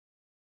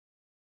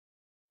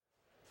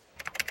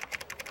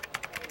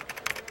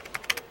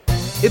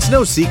It's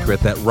no secret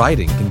that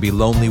writing can be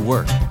lonely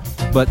work,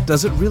 but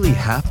does it really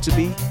have to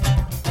be?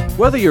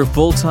 Whether you're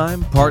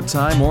full-time,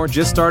 part-time, or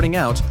just starting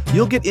out,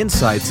 you'll get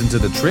insights into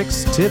the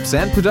tricks, tips,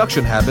 and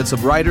production habits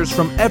of writers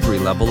from every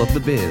level of the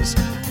biz.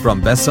 From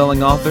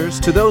best-selling authors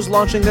to those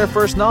launching their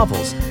first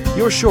novels,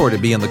 you're sure to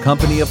be in the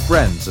company of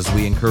friends as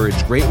we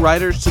encourage great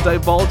writers to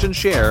divulge and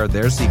share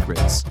their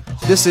secrets.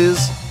 This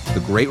is the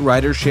Great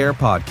Writers Share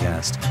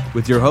podcast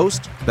with your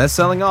host,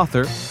 best-selling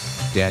author,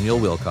 Daniel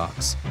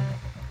Wilcox.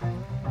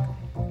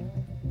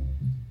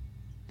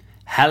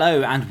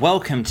 Hello and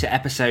welcome to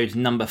episode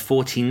number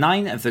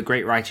 49 of the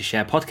Great Writers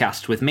Share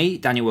podcast with me,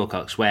 Daniel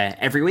Wilcox, where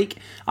every week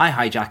I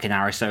hijack an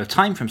hour or so of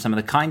time from some of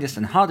the kindest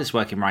and hardest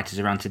working writers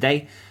around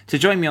today to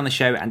join me on the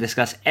show and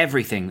discuss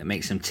everything that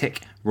makes them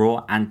tick,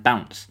 roar and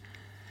bounce.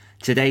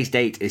 Today's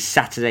date is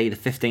Saturday the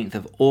 15th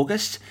of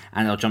August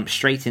and I'll jump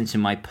straight into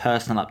my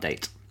personal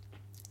update.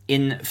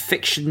 In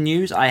fiction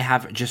news, I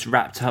have just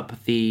wrapped up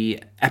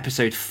the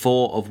episode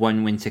 4 of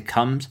When Winter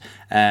Comes,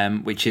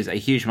 which is a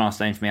huge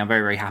milestone for me. I'm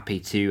very, very happy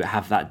to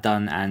have that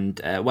done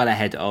and well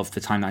ahead of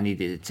the time that I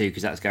needed it to,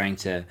 because that's going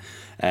to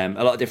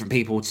a lot of different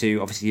people to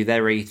obviously do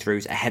their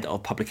read-throughs ahead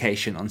of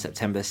publication on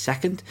September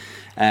 2nd.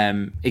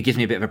 It gives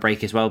me a bit of a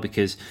break as well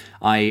because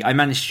I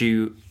managed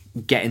to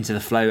get into the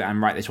flow and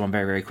write this one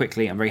very, very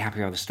quickly. I'm very happy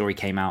how the story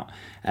came out.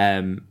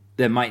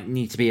 There might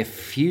need to be a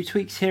few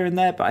tweaks here and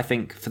there, but I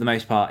think for the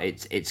most part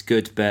it's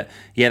good. But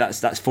yeah,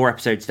 that's 4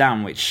 episodes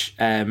down, which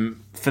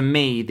for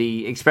me,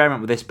 the experiment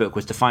with this book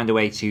was to find a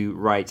way to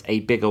write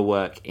a bigger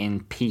work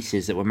in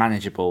pieces that were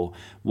manageable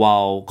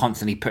while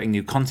constantly putting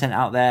new content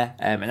out there.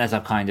 And as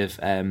I've kind of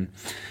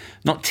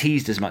not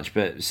teased as much,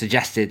 but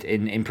suggested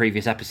in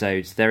previous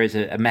episodes, there is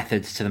a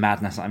method to the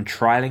madness that I'm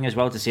trialing as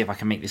well to see if I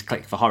can make this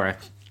click for horror.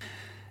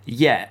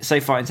 Yeah,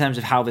 so far in terms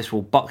of how this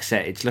will box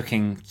set, it's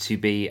looking to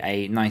be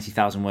a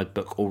 90,000 word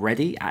book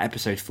already at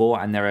episode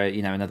 4, and there are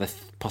another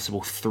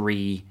possible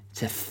 3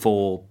 to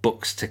 4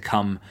 books to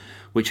come,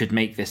 which would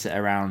make this at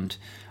around,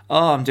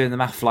 I'm doing the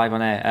math live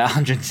on air,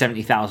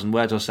 170,000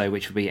 words or so,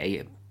 which would be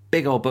a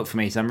big old book for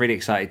me. So I'm really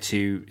excited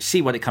to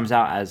see what it comes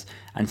out as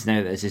and to know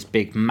that there's this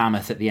big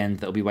mammoth at the end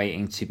that'll be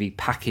waiting to be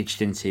packaged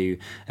into.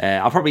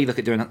 I'll probably look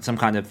at doing some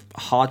kind of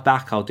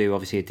hardback. I'll do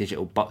obviously a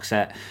digital box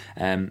set,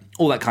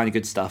 all that kind of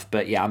good stuff.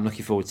 But yeah, I'm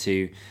looking forward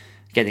to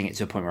getting it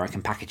to a point where I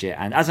can package it.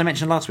 And as I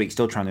mentioned last week,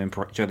 still trying to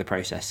enjoy the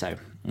process. So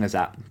there's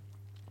that.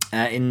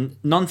 In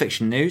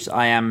non-fiction news,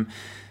 I am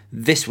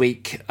this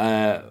week,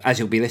 as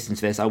you'll be listening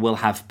to this, I will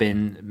have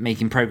been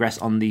making progress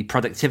on the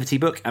productivity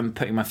book and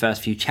putting my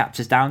first few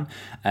chapters down.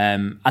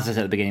 As I said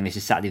at the beginning, this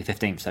is Saturday the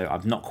 15th, so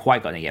I've not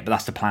quite gotten it yet, but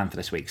that's the plan for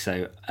this week.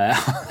 So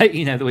I'll let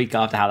you know the week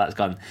after how that's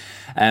gone.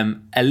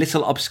 A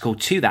little obstacle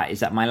to that is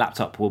that my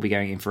laptop will be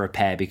going in for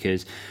repair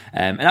because,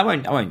 and I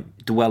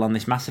won't dwell on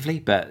this massively,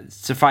 but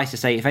suffice to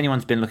say, if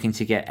anyone's been looking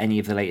to get any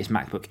of the latest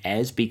MacBook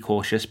Airs, be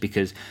cautious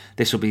because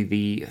this will be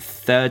the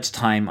 3rd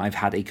time I've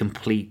had a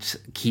complete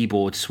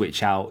keyboard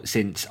switch out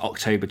since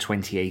October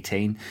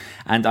 2018.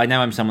 And I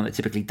know I'm someone that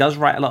typically does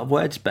write a lot of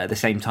words, but at the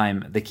same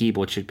time, the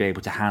keyboard should be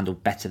able to handle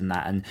better than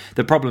that. And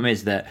the problem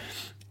is that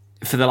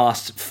for the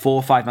last 4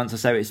 or 5 months or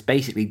so, it's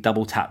basically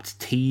double tapped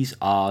T's,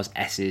 R's,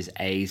 S's,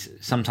 A's.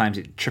 Sometimes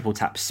it triple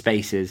taps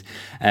spaces.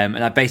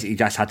 And I basically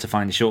just had to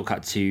find a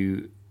shortcut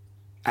to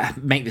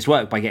make this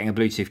work by getting a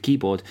Bluetooth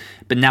keyboard.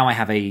 But now I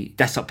have a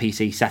desktop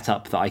PC set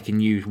up that I can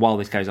use while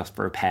this goes off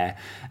for repair.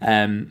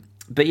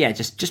 But yeah,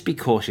 just be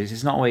cautious.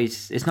 It's not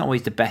always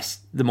the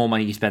best. The more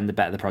money you spend, the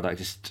better the product.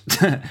 Just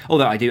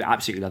although I do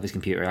absolutely love this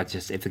computer,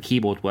 if the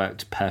keyboard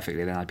worked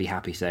perfectly, then I'd be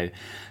happy. So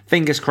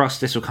fingers crossed,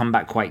 this will come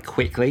back quite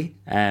quickly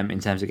in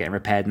terms of getting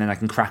repaired, and then I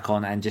can crack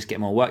on and just get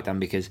more work done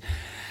because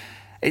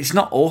it's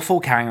not awful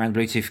carrying around a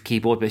Bluetooth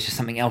keyboard, but it's just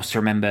something else to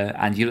remember.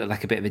 And you look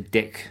like a bit of a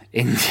dick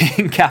in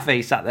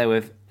cafe sat there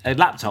with a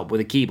laptop with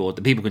a keyboard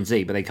that people can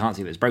see, but they can't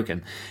see that it's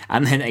broken,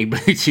 and then a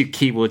Bluetooth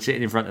keyboard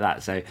sitting in front of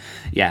that. So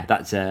yeah,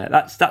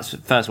 that's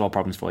first world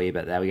problems for you.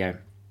 But there we go.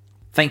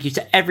 Thank you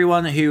to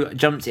everyone who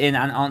jumped in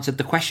and answered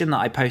the question that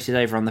I posted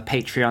over on the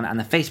Patreon and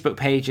the Facebook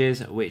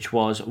pages, which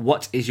was,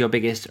 what is your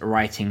biggest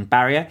writing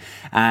barrier?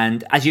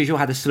 And as usual,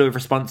 had a slew of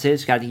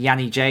responses. We had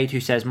Yanni Jade, who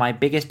says, my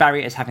biggest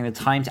barrier is having the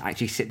time to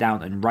actually sit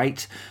down and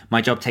write. My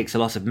job takes a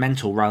lot of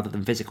mental rather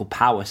than physical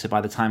power, so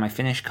by the time I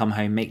finish, come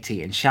home, make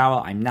tea and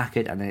shower, I'm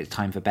knackered, and then it's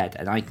time for bed.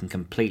 And I can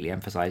completely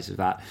emphasise with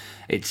that.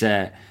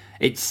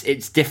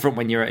 It's different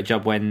when you're at a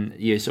job when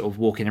you're sort of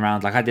walking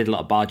around. Like I did a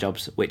lot of bar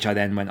jobs, which I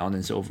then went on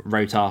and sort of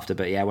wrote after.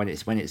 But yeah, when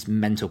it's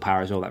mental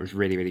power as well, that was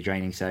really, really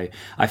draining. So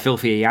I feel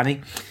for you,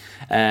 Yanni.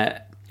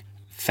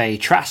 Faye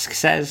Trask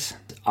says,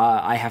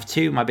 I have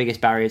 2. My biggest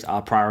barriers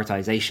are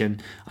prioritization.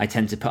 I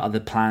tend to put other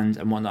plans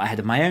and whatnot ahead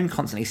of my own,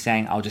 constantly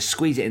saying I'll just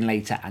squeeze it in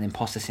later, and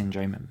imposter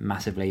syndrome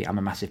massively. I'm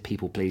a massive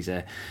people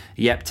pleaser.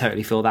 Yep,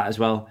 totally feel that as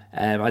well.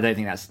 I don't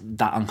think that's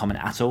that uncommon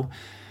at all.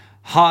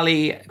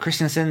 Harley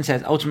Christensen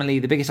says, ultimately,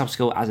 the biggest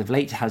obstacle as of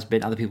late has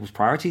been other people's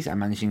priorities and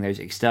managing those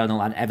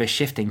external and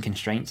ever-shifting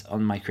constraints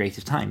on my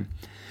creative time.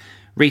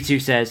 Ritu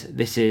says,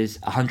 this is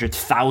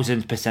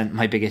 100,000%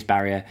 my biggest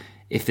barrier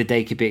if the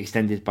day could be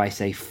extended by,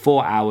 say,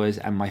 4 hours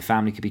and my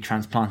family could be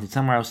transplanted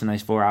somewhere else in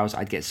those 4 hours,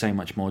 I'd get so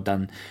much more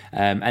done.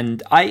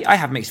 And I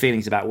have mixed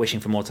feelings about wishing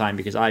for more time,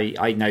 because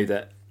I know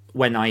that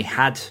when I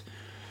had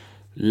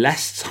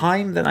less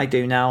time than I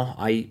do now,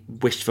 I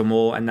wished for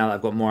more, and now that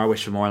I've got more, I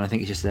wish for more. And I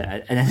think it's just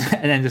an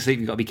endless loop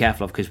you've got to be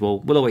careful of, because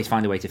we'll always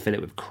find a way to fill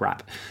it with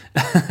crap.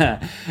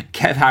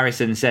 Kev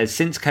Harrison says,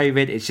 since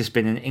COVID, it's just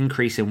been an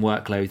increase in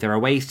workload. There are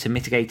ways to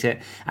mitigate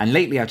it, and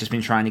lately I've just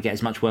been trying to get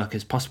as much work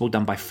as possible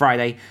done by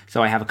Friday,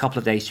 so I have a couple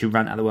of days to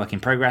run at the work in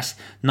progress.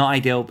 Not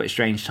ideal, but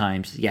strange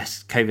times.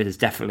 Yes, COVID has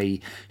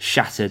definitely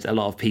shattered a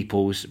lot of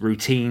people's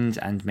routines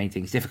and made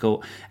things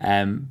difficult,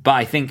 but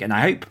I think, and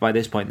I hope by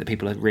this point, that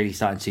people are really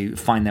starting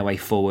to find their way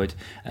forward,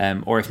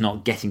 or if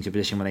not, getting to a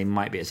position where they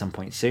might be at some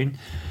point soon.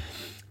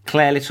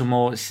 Claire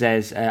Littlemore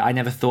says, I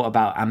never thought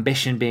about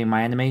ambition being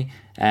my enemy,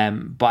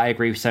 but I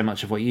agree with so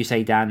much of what you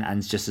say, Dan.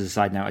 And just as a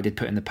side note, I did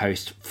put in the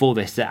post for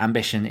this that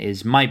ambition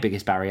is my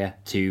biggest barrier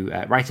to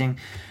writing.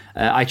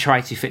 I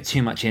try to fit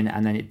too much in,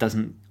 and then it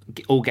doesn't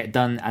all get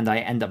done, and I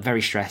end up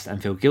very stressed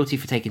and feel guilty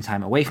for taking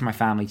time away from my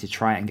family to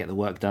try and get the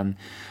work done.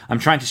 I'm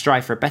trying to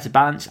strive for a better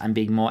balance and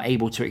being more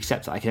able to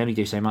accept that I can only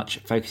do so much.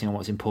 Focusing on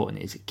what's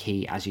important is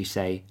key, as you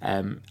say.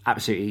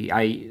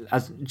 Absolutely.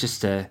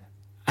 Just to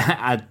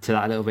add to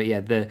that a little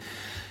bit,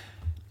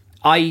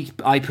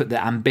 I put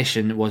that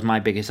ambition was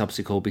my biggest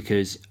obstacle,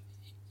 because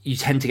you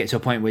tend to get to a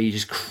point where you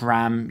just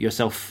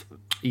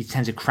you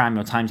tend to cram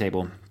your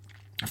timetable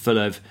full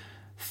of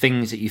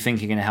things that you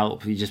think are going to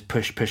help. You just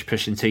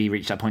push until you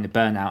reach that point of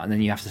burnout, and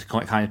then you have to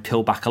kind of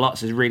peel back a lot.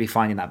 So really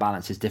finding that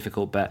balance is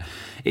difficult, but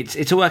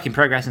it's a work in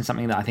progress, and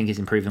something that I think is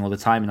improving all the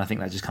time, and I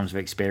think that just comes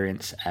with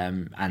experience.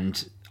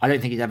 And I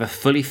don't think it's ever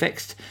fully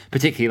fixed,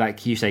 particularly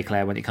like you say,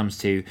 Claire, when it comes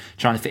to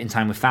trying to fit in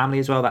time with family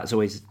as well. That's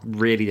always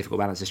really difficult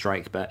balance to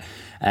strike, but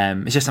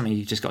it's just something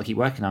you just got to keep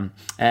working on.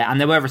 And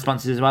there were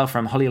responses as well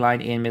from Holly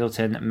Line, Ian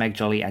Middleton, Meg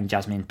Jolly and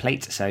Jasmine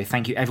Plate. So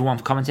thank you everyone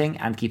for commenting,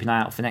 and keep an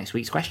eye out for next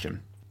week's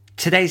question.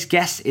 Today's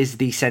guest is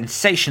the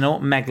sensational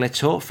Meg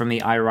Latour from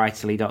the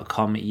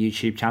iWriterly.com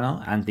YouTube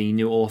channel, and the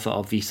new author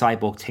of The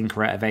Cyborg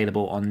Tinkerer,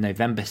 available on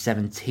November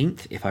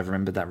 17th, if I've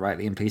remembered that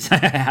rightly, and please I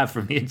have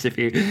from the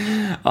interview.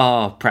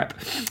 Oh, prep.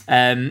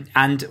 And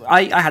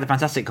I had a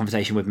fantastic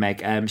conversation with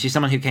Meg. She's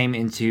someone who came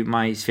into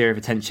my sphere of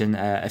attention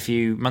a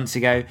few months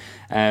ago.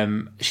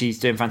 She's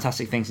doing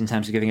fantastic things in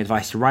terms of giving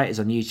advice to writers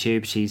on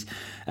YouTube. She's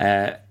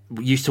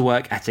used to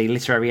work at a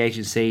literary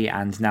agency,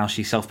 and now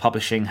she's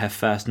self-publishing her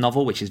first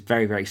novel, which is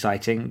very, very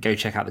exciting. Go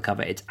check out the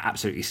cover. It's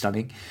absolutely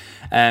stunning.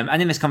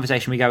 And in this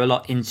conversation, we go a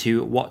lot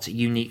into what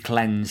unique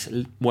lens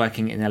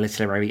working in a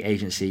literary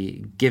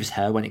agency gives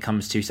her when it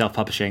comes to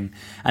self-publishing,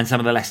 and some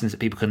of the lessons that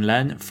people can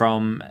learn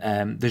from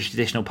the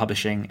traditional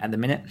publishing at the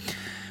minute.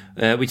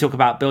 We talk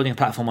about building a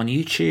platform on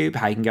YouTube,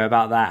 how you can go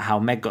about that, how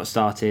Meg got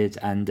started,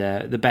 and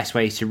the best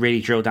ways to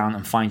really drill down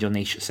and find your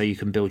niche so you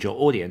can build your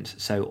audience.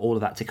 So all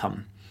of that to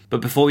come. But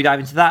before we dive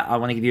into that, I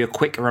want to give you a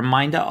quick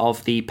reminder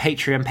of the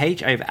Patreon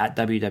page over at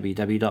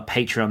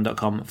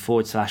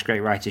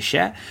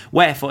www.patreon.com/greatwritersshare,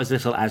 where for as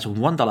little as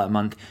 $1 a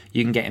month,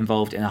 you can get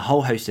involved in a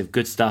whole host of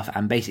good stuff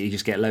and basically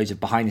just get loads of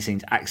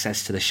behind-the-scenes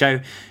access to the show.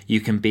 You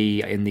can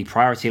be in the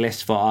priority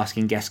list for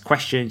asking guests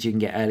questions. You can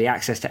get early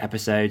access to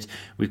episodes.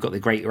 We've got the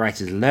Great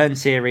Writers Learn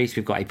series.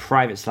 We've got a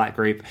private Slack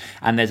group.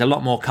 And there's a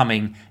lot more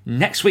coming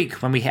next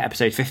week when we hit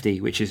episode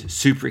 50, which is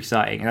super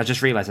exciting. And I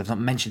just realised I've not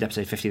mentioned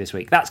episode 50 this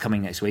week. That's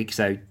coming next week,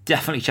 so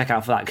definitely check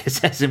out for that, because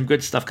there's some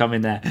good stuff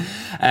coming there.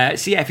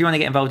 So yeah, if you want to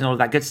get involved in all of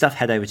that good stuff,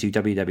 head over to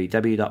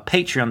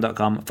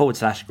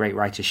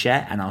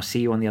www.patreon.com/greatwritershare, and I'll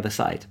see you on the other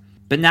side.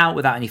 But now,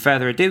 without any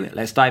further ado,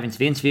 let's dive into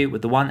the interview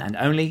with the one and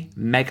only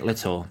Meg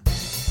Latour.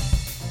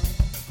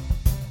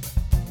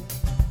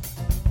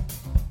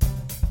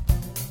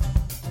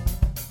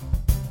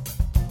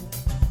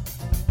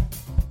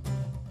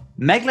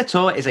 Meg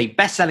Latour is a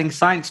best-selling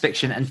science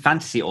fiction and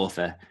fantasy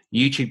author,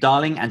 YouTube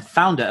darling, and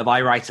founder of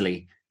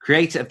iWriterly,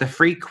 creator of the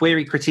free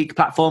query critique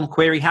platform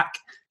Query Hack,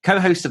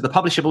 co-host of The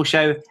Publishable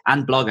Show,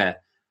 and blogger.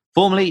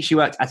 Formerly, she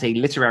worked at a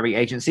literary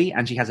agency,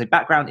 and she has a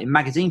background in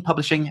magazine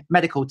publishing,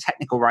 medical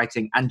technical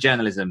writing, and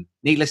journalism.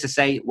 Needless to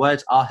say,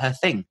 words are her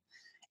thing.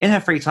 In her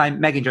free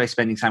time, Meg enjoys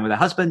spending time with her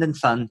husband and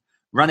son,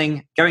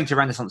 running, going to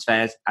Renaissance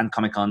fairs and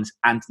Comic-Cons,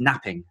 and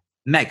napping.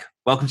 Meg,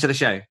 welcome to the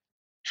show.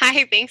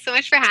 Hi, thanks so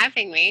much for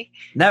having me.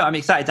 No, I'm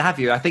excited to have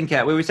you. I think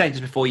we were saying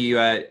just before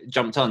you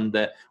jumped on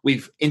that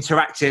we've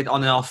interacted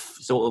on and off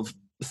sort of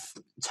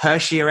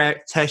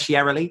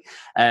tertiarily,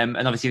 and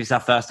obviously this is our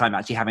first time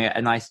actually having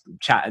a nice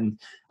chat, and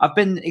I've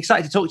been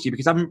excited to talk to you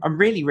because I'm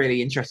really,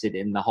 really interested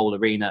in the whole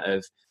arena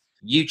of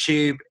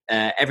YouTube,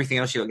 everything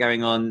else you've got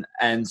going on,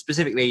 and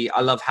specifically I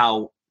love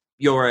how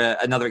you're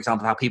another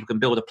example of how people can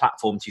build a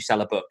platform to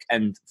sell a book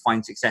and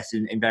find success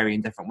in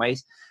varying different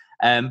ways.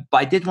 But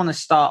I did want to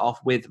start off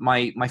with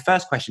my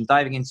first question,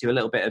 diving into a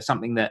little bit of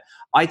something that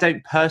I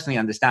don't personally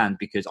understand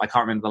because I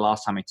can't remember the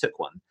last time I took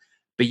one.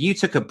 But you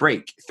took a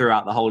break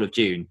throughout the whole of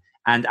June.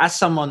 And as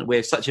someone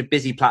with such a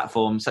busy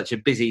platform, such a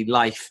busy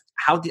life,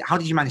 how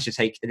did you manage to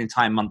take an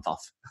entire month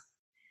off?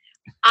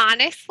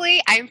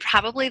 Honestly, I'm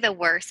probably the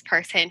worst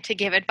person to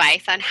give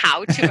advice on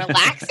how to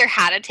relax or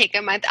how to take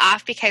a month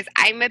off because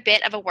I'm a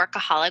bit of a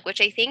workaholic,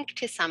 which I think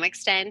to some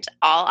extent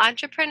all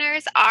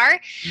entrepreneurs are.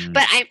 Mm.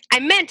 But I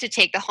meant to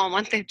take the whole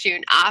month of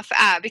June off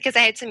because I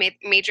had some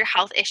major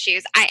health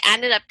issues. I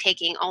ended up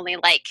taking only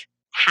like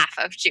half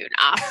of June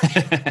off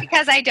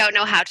because I don't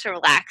know how to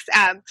relax.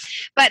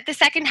 But the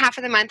second half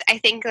of the month, I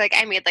think like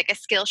I made like a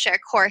Skillshare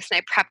course and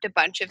I prepped a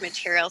bunch of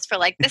materials for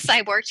like the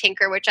Cyborg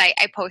Tinker, which I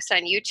post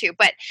on YouTube.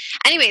 But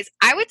anyways,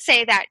 I would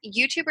say that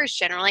YouTubers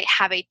generally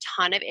have a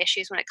ton of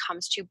issues when it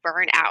comes to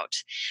burnout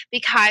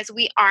because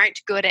we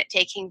aren't good at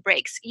taking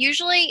breaks.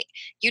 Usually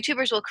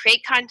YouTubers will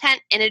create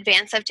content in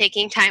advance of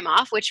taking time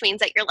off, which means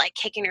that you're like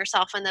kicking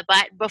yourself in the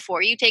butt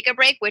before you take a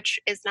break, which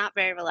is not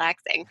very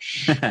relaxing.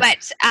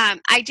 But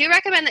I do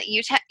recommend that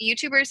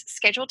YouTubers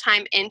schedule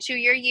time into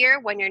your year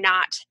when you're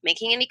not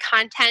making any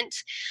content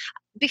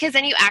because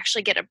then you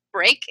actually get a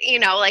break,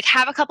 like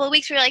have a couple of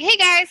weeks where you're like, hey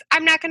guys,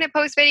 I'm not going to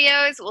post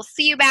videos. We'll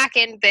see you back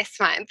in this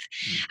month.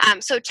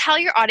 So tell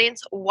your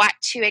audience what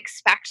to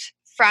expect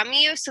from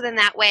you. So then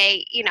that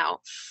way, you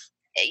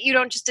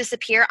don't just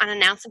disappear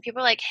unannounced and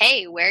people are like,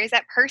 hey, where is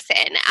that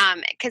person?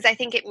 Because I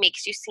think it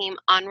makes you seem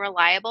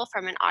unreliable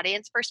from an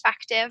audience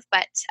perspective.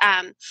 But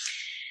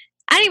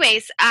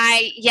anyways,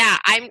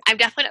 I'm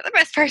definitely not the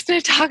best person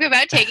to talk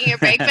about taking a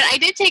break, but I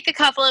did take a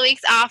couple of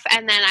weeks off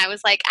and then I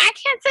was like, I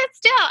can't sit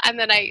still. And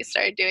then I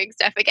started doing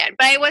stuff again.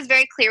 But I was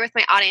very clear with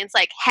my audience,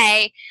 like,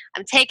 hey,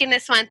 I'm taking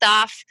this month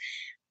off.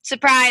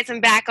 Surprise,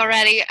 I'm back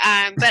already.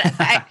 But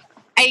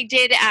I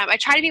did, I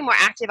try to be more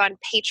active on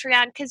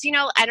Patreon because,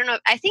 I don't know,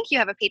 I think you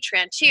have a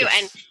Patreon too.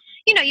 Yes.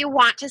 And you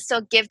want to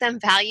still give them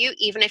value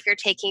even if you're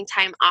taking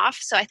time off.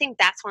 So I think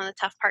that's one of the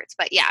tough parts.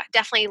 But yeah,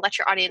 definitely let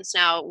your audience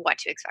know what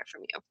to expect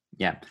from you.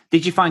 Yeah.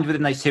 Did you find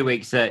within those 2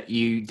 weeks that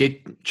you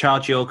did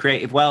charge your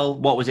creative well?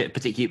 What was it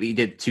particularly you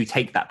did to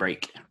take that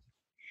break?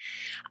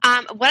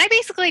 What I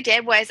basically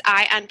did was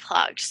I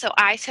unplugged. So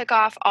I took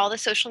off all the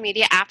social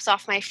media apps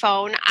off my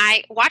phone.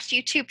 I watched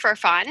YouTube for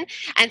fun.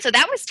 And so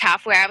that was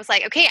tough where I was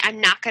like, okay,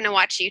 I'm not going to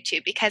watch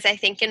YouTube because I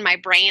think in my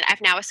brain, I've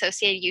now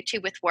associated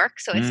YouTube with work.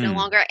 So it's no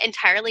longer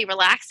entirely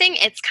relaxing.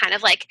 It's kind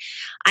of like,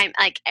 I'm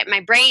like my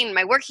brain,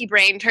 my worky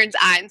brain turns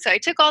on. So I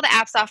took all the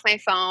apps off my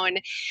phone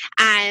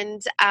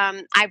and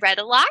I read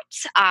a lot.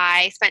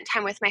 I spent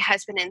time with my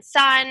husband and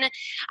son.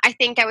 I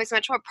think I was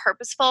much more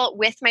purposeful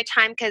with my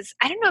time because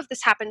I don't know if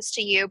this happens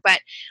to you,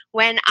 but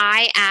when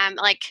I am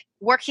like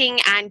working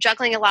and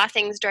juggling a lot of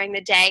things during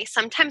the day,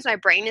 sometimes my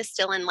brain is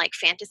still in like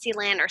fantasy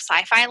land or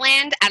sci-fi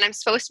land and I'm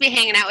supposed to be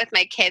hanging out with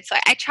my kids. So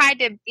I tried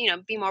to,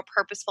 be more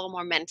purposeful,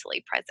 more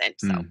mentally present.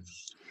 So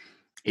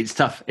It's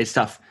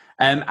tough.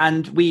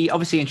 And we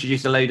obviously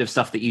introduced a load of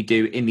stuff that you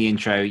do in the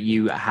intro.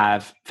 You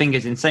have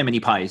fingers in so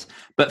many pies.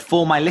 But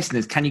for my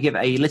listeners, can you give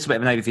a little bit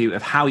of an overview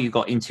of how you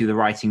got into the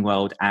writing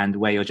world and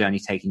where your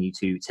journey's taken you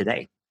to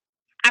today?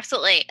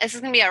 Absolutely. This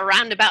is going to be a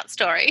roundabout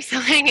story. So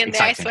hang in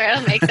there. I swear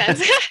it'll make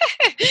sense.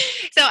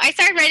 So I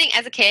started writing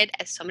as a kid,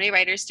 as so many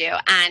writers do.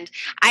 And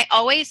I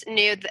always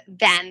knew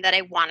then that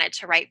I wanted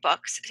to write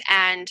books.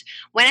 And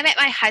when I met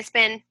my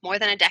husband more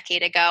than a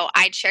decade ago,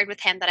 I'd shared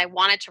with him that I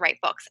wanted to write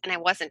books and I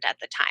wasn't at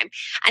the time.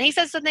 And he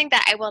said something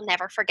that I will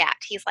never forget.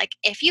 He's like,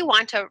 if you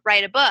want to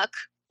write a book,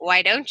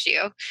 why don't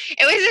you?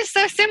 It was just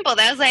so simple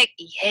that I was like,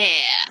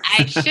 yeah,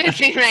 I should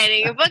be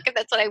writing a book if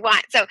that's what I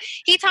want. So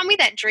he told me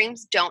that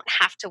dreams don't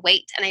have to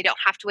wait and I don't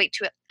have to wait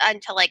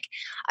until like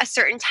a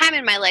certain time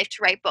in my life to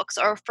write books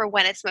or for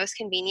when it's most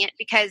convenient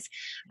because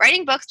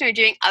writing books when you're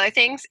doing other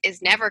things is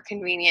never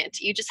convenient.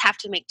 You just have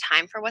to make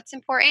time for what's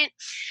important.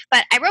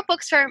 But I wrote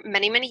books for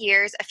many, many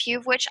years, a few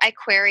of which I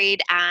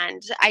queried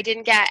and I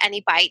didn't get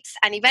any bites.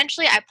 And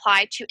eventually I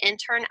applied to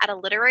intern at a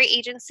literary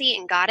agency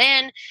and got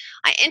in.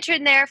 I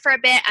interned there for a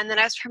bit. And then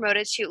I was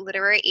promoted to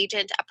literary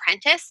agent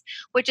apprentice,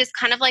 which is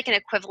kind of like an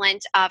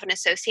equivalent of an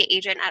associate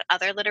agent at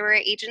other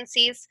literary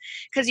agencies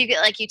because you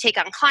get you take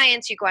on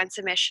clients, you go on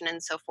submission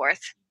and so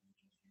forth.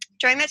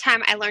 During that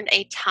time, I learned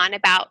a ton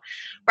about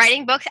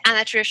writing books and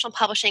the traditional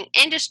publishing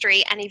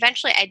industry. And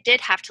eventually I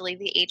did have to leave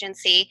the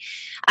agency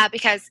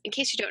because in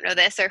case you don't know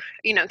this, or,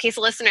 in case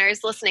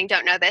listeners listening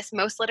don't know this,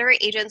 most literary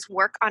agents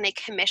work on a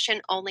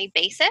commission-only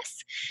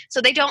basis. So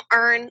they don't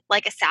earn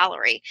like a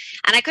salary.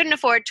 And I couldn't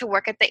afford to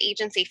work at the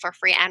agency for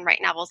free and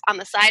write novels on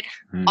the side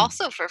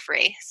also for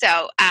free.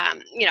 So,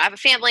 I have a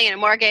family and a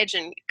mortgage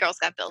and girls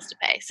got bills to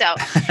pay. So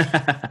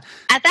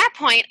at that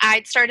point,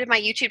 I'd started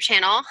my YouTube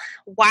channel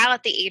while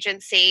at the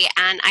agency.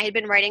 And I had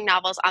been writing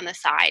novels on the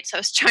side. So I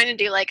was trying to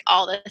do like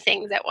all the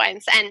things at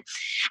once. And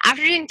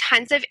after doing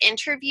tons of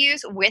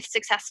interviews with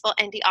successful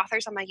indie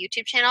authors on my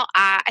YouTube channel,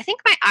 I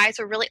think my eyes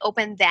were really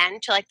open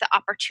then to like the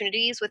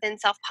opportunities within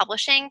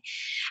self-publishing.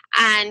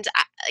 And,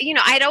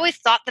 I'd always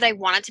thought that I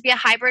wanted to be a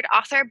hybrid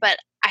author, but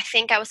I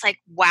think I was like,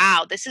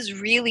 wow, this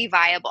is really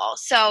viable.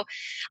 So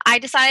I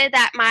decided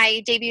that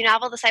my debut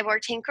novel, The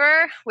Cyborg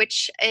Tinker,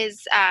 which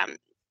is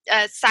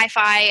a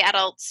sci-fi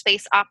adult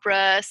space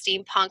opera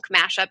steampunk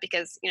mashup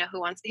because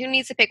who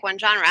needs to pick one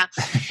genre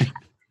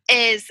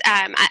is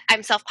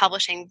I'm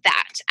self-publishing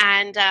that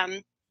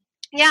and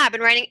Yeah, I've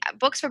been writing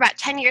books for about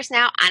 10 years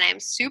now, and I'm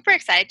super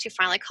excited to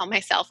finally call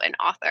myself an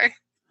author.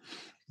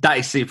 That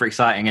is super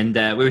exciting,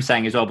 and we were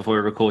saying as well before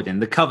we were recording,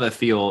 the cover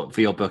for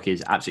your book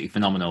is absolutely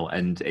phenomenal,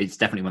 and it's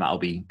definitely one that I'll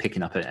be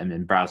picking up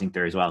and browsing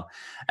through as well.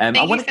 Thank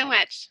you so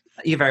much.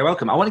 You're very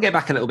welcome. I want to go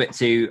back a little bit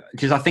to,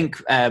 because I think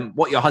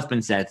what your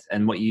husband said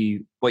and what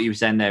you were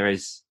saying there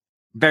is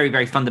very,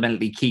 very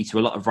fundamentally key to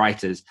a lot of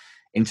writers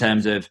in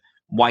terms of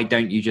why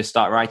don't you just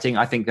start writing?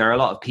 I think there are a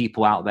lot of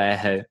people out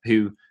there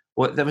who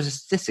there was a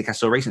statistic I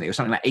saw recently, it was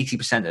something like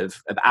 80%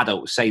 of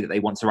adults say that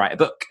they want to write a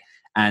book.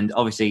 And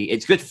obviously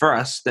it's good for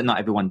us that not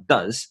everyone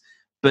does,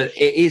 but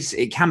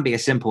it can be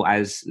as simple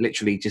as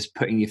literally just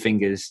putting your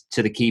fingers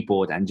to the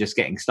keyboard and just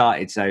getting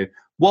started. So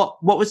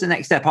what was the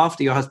next step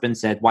after your husband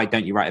said, why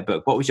don't you write a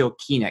book? What was your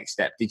key next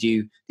step? Did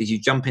you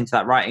jump into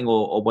that writing,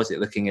 or was it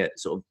looking at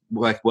sort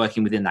of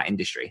working within that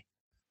industry?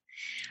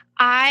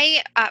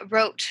 I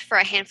wrote for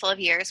a handful of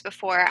years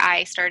before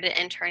I started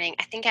interning.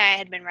 I think I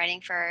had been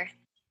writing for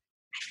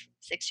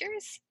 6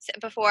 years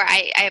before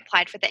I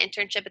applied for the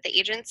internship at the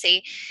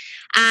agency.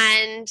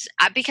 And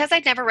because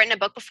I'd never written a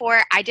book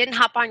before, I didn't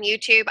hop on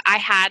YouTube. I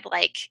had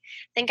I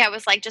think I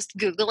was just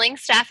Googling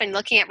stuff and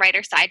looking at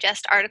Writer's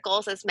Digest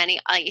articles, as many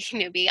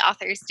newbie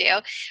authors do,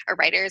 or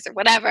writers or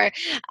whatever.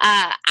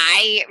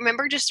 I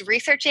remember just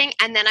researching,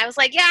 and then I was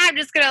like, yeah, I'm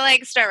just going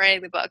to start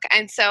writing the book.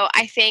 And so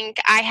I think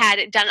I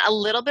had done a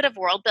little bit of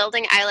world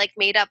building. I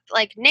made up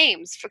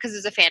names because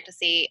it's a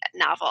fantasy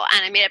novel,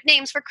 and I made up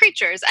names for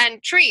creatures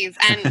and trees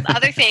and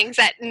other things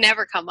that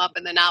never come up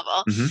in the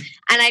novel. Mm-hmm.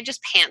 And I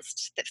just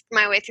pantsed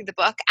my way through the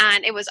book,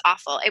 and it was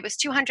awful. It was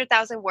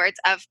 200,000 words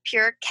of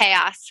pure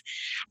chaos.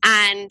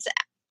 And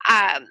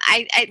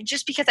I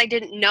just because I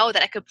didn't know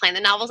that I could plan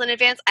the novels in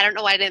advance, I don't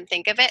know why I didn't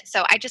think of it.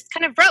 So I just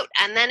kind of wrote,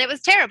 and then it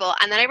was terrible.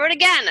 And then I wrote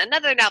again,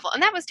 another novel,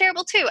 and that was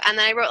terrible too. And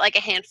then I wrote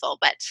a handful.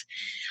 But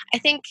I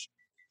think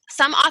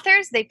some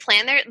authors, they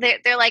plan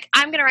they're like,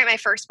 I'm going to write my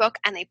first book,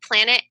 and they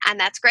plan it, and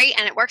that's great,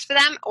 and it works for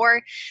them.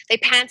 Or they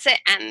pants it,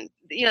 and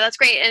that's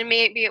great, and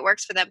maybe it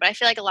works for them. But I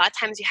feel like a lot of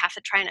times you have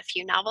to try in a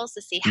few novels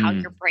to see how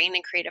your brain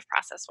and creative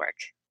process work.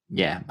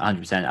 Yeah,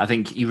 100%. I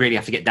think you really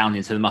have to get down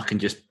into the muck and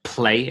just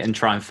play and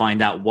try and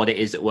find out what it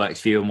is that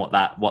works for you and what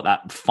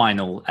that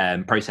final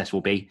process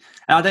will be.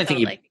 And I don't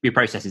think your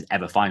process is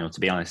ever final, to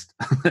be honest.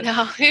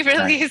 No, it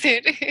really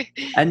isn't.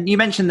 And you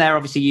mentioned there,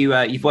 obviously,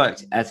 you've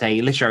worked at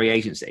a literary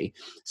agency.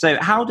 So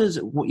how does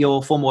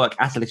your former work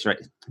at a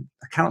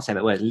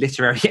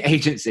literary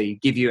agency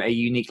give you a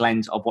unique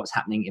lens of what's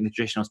happening in the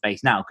traditional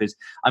space now? Because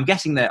I'm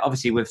guessing that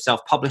obviously with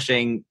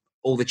self-publishing,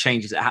 all the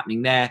changes that are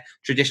happening there,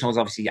 traditional is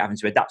obviously having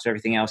to adapt to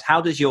everything else.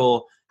 How has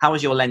your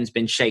lens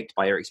been shaped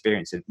by your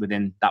experience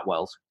within that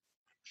world?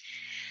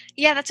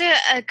 Yeah, that's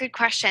a good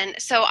question.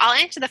 So I'll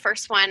answer the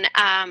first one.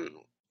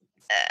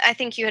 I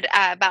think you had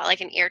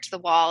about an ear to the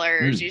wall,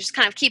 or you're just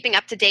kind of keeping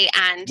up to date.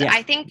 And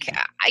I think,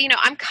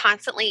 I'm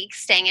constantly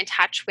staying in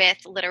touch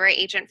with literary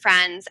agent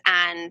friends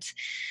and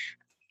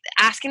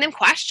asking them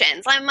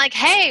questions. I'm like,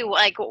 hey,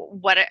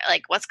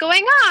 what's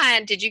going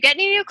on? Did you get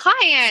any new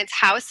clients?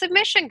 How is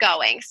submission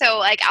going?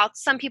 So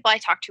some people I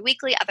talk to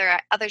weekly,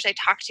 others I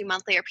talk to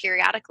monthly or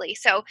periodically.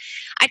 So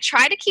I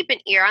try to keep an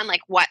ear on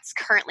what's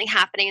currently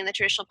happening in the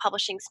traditional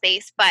publishing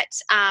space. But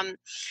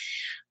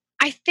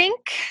I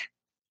think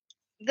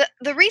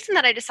the reason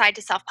that I decided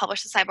to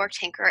self-publish The Cyborg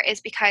Tinkerer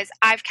is because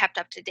I've kept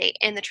up to date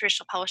in the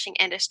traditional publishing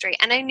industry.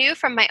 And I knew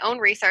from my own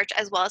research,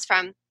 as well as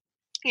from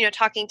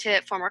talking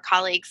to former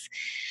colleagues,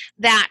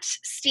 that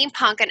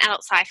steampunk and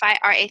adult sci-fi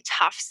are a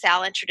tough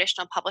sell in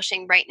traditional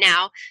publishing right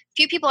now.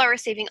 Few people are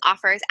receiving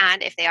offers,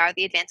 and if they are,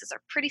 the advances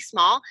are pretty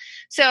small.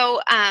 So,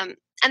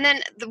 and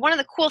then one of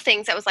the cool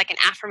things that was an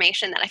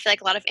affirmation that I feel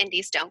like a lot of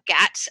indies don't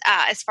get,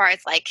 as far as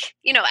I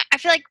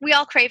feel like we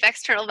all crave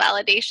external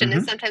validation,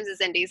 and sometimes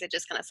as indies it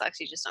just kind of sucks.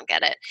 You just don't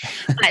get it.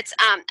 But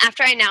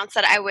after I announced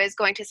that I was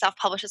going to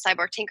self-publish The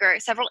Cyborg Tinkerer,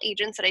 several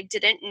agents that I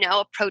didn't know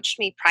approached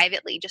me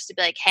privately just to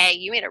be like, hey,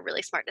 you made a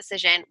really smart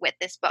decision with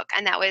this book.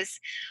 And that was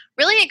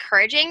really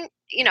encouraging.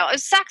 It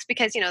sucks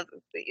because,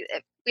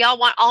 we all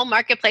want all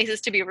marketplaces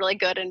to be really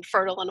good and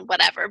fertile and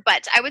whatever.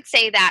 But I would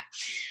say that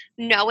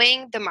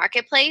knowing the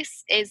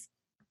marketplace is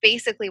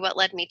basically what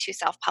led me to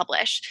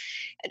self-publish.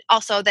 And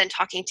also then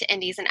talking to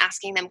indies and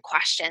asking them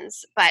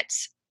questions. But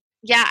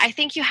yeah, I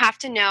think you have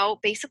to know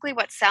basically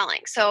what's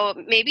selling. So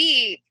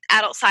maybe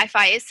adult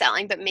sci-fi is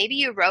selling, but maybe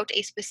you wrote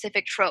a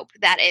specific trope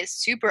that is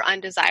super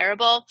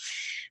undesirable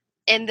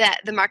in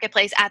the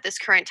marketplace at this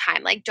current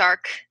time,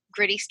 dark,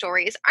 gritty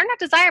stories are not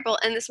desirable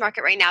in this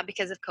market right now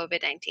because of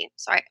COVID-19.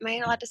 Sorry, am I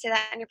allowed to say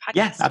that on your podcast?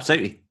 Yeah,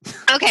 absolutely.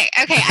 Okay.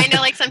 I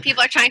know some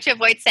people are trying to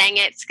avoid saying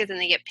it because then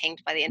they get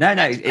pinged by the internet.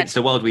 No, it's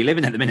the world we live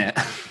in at the minute.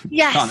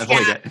 Yes, can't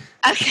avoid it.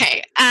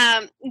 Okay.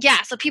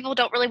 So people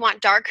don't really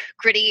want dark,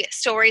 gritty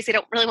stories. They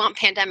don't really want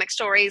pandemic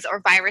stories or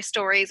virus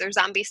stories or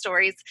zombie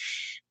stories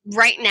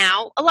right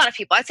now. A lot of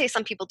people, I'd say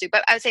some people do,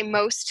 but I would say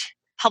most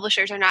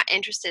publishers are not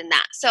interested in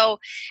that. So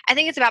I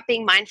think it's about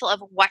being mindful of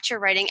what you're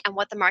writing and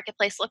what the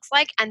marketplace looks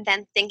like, and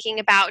then thinking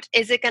about,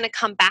 is it going to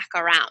come back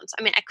around?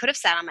 I mean, I could have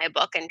sat on my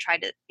book and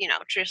tried to,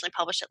 traditionally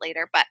publish it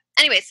later. But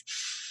anyways,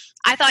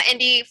 I thought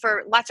indie,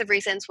 for lots of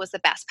reasons, was the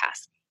best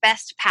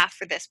path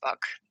for this book.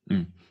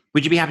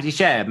 Would you be happy to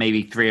share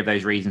maybe 3 of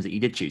those reasons that you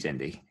did choose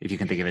indie, if you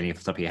can think of any off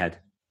the top of your head?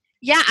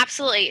 Yeah,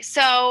 absolutely.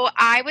 So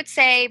I would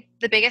say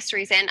the biggest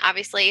reason,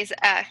 obviously, is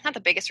not the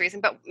biggest reason,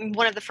 but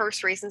one of the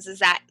first reasons is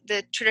that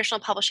the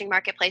traditional publishing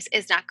marketplace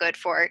is not good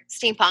for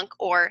steampunk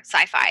or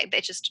sci-fi.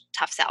 It's just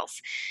tough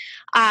sells.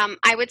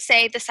 I would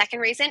say the second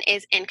reason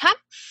is income.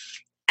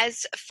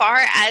 As far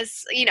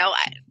as,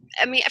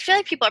 I mean, I feel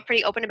like people are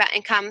pretty open about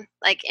income,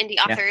 like indie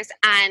authors,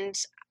 and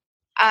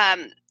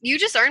you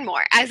just earn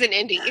more as an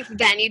indie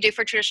than you do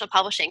for traditional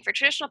publishing. For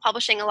traditional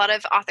publishing, a lot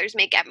of authors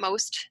make at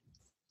most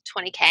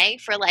 $20K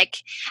for like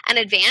an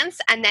advance,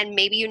 and then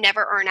maybe you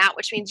never earn out,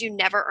 which means you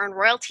never earn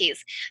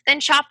royalties. Then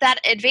chop that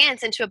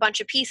advance into a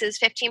bunch of pieces,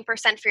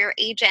 15% for your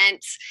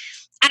agent,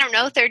 I don't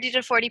know, 30 to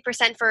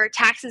 40% for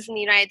taxes in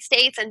the United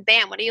States, and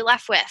bam, what are you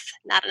left with?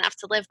 Not enough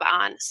to live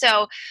on.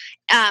 So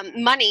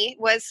money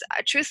was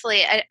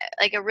truthfully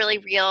a really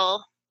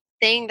real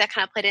thing that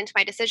kind of played into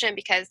my decision,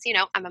 because,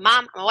 I'm a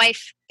mom, I'm a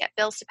wife, get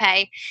bills to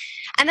pay.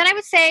 And then I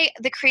would say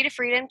the creative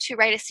freedom to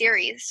write a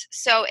series.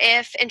 So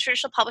if in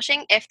traditional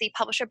publishing, if the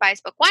publisher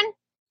buys book 1,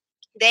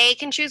 they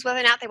can choose whether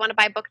or not they want to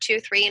buy book 2,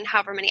 3, and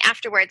however many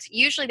afterwards.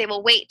 Usually they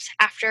will wait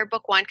after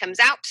book 1 comes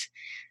out,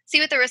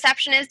 see what the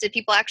reception is. Did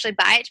people actually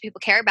buy it? Do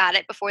people care about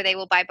it before they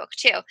will buy book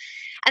 2?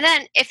 And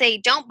then if they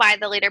don't buy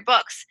the later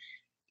books,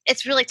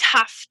 it's really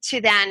tough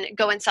to then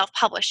go and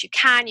self-publish. You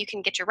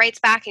can get your rights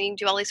back and you can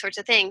do all these sorts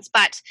of things,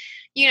 but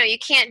you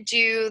can't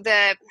do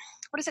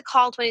what is it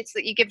called when it's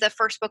that you give the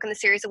first book in the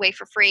series away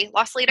for free?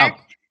 Lost Leader?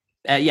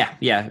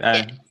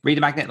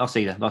 Reader Magnet, Lost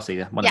Leader,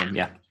 one of them,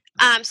 yeah.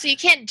 So you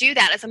can't do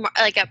that as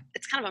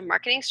it's kind of a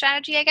marketing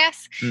strategy, I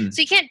guess.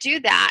 So you can't do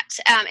that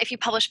if you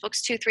publish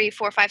books 2, 3,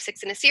 4, 5,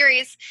 6 in a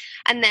series.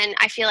 And then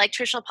I feel like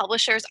traditional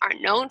publishers are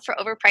known for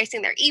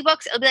overpricing their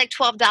ebooks. It'll be like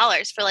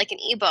 $12 for like an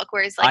ebook,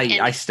 whereas like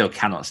I still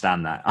cannot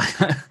stand that.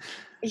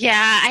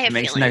 Yeah, I have. It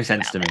makes no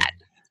sense to me. That.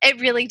 It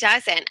really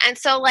doesn't. And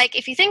so like,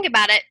 if you think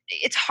about it,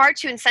 it's hard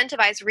to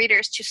incentivize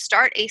readers to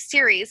start a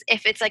series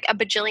if it's like $1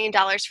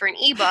 bajillion for an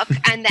ebook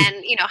and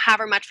then,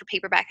 however much for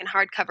paperback and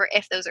hardcover,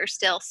 if those are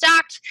still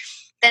stocked.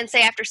 Then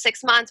say after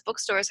 6 months,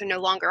 bookstores are no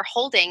longer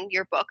holding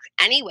your book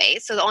anyway.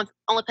 So the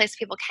only place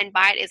people can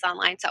buy it is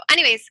online. So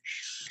anyways,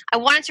 I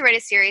wanted to write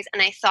a series,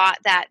 and I thought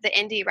that the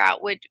indie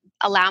route would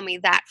allow me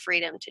that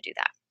freedom to do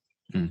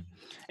that.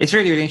 It's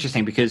really, really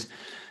interesting, because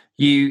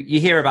you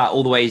hear about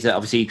all the ways that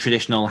obviously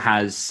traditional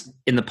has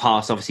in the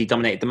past obviously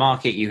dominated the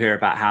market. You hear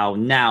about how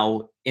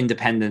now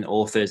independent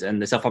authors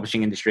and the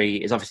self-publishing industry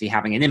is obviously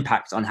having an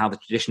impact on how the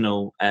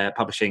traditional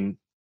publishing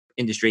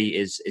industry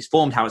is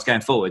formed, how it's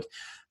going forward.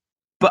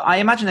 But I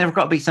imagine there have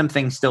got to be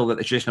something still that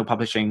the traditional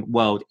publishing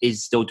world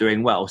is still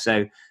doing well.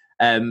 So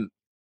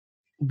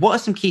what are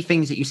some key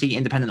things that you see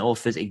independent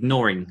authors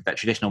ignoring that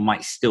traditional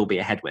might still be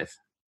ahead with?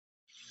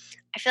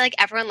 I feel like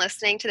everyone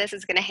listening to this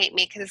is going to hate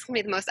me because it's going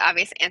to be the most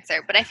obvious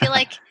answer. But I feel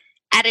like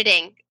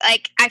editing.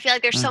 Like, I feel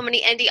like there's so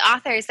many indie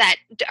authors that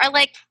are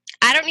like,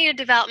 I don't need a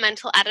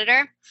developmental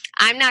editor.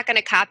 I'm not going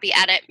to copy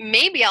edit.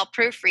 Maybe I'll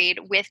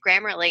proofread with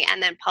Grammarly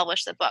and then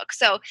publish the book.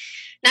 So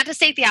not to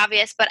state the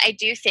obvious, but I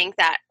do think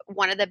that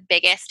one of the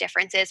biggest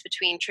differences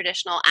between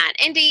traditional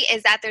and indie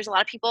is that there's a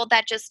lot of people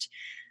that just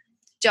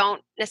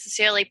don't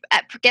necessarily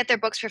get their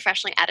books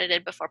professionally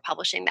edited before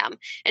publishing them.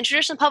 In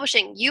traditional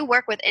publishing, you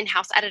work with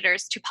in-house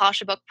editors to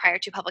polish a book prior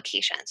to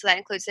publication. So that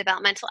includes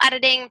developmental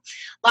editing,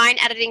 line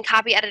editing,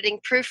 copy editing,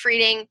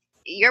 proofreading.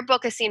 Your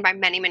book is seen by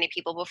many, many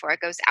people before it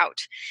goes out.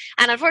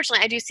 And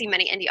unfortunately, I do see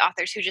many indie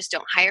authors who just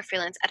don't hire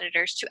freelance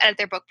editors to edit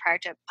their book prior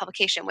to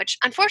publication, which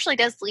unfortunately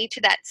does lead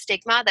to that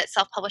stigma that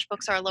self-published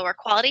books are lower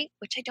quality,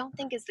 which I don't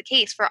think is the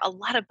case for a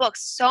lot of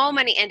books. So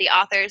many indie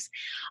authors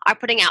are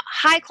putting out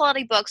high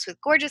quality books with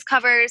gorgeous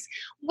covers,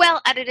 well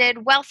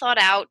edited, well thought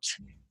out,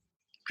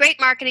 great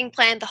marketing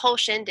plan, the whole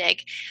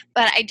shindig.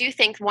 But I do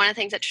think one of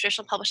the things that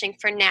traditional publishing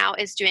for now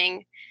is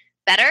doing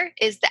better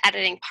is the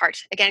editing part,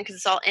 again, because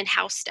it's all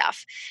in-house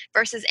stuff,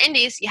 versus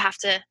indies, you have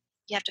to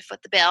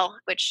foot the bill,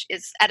 which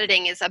is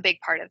editing is a big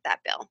part of that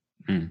bill.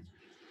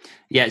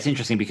 Yeah, it's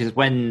interesting because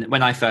when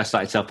I first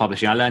started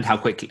self-publishing, I learned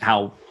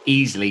how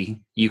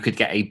easily you could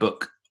get a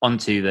book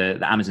onto the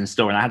Amazon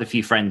store. And I had a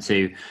few friends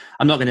who,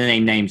 I'm not going to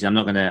name names, and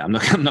I'm not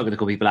going to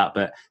call people out,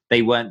 but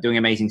they weren't doing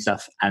amazing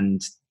stuff,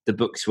 and the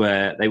books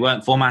they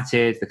weren't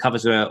formatted, the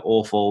covers were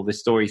awful, the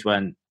stories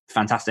weren't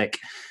fantastic,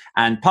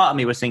 and part of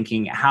me was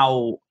thinking,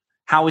 how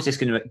is this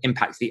going to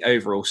impact the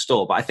overall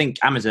store? But I think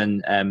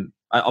Amazon,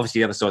 obviously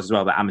the other stores as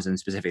well, but Amazon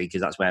specifically,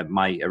 because that's where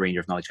my arena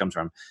of knowledge comes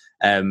from,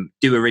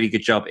 do a really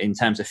good job in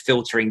terms of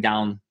filtering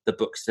down the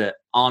books that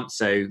aren't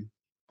so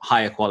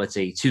higher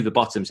quality to the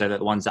bottom, so that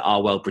the ones that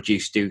are well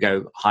produced do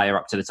go higher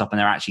up to the top and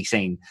they're actually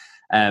seen.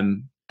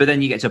 But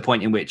then you get to a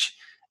point in which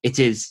it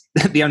is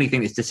the only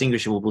thing that's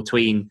distinguishable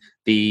between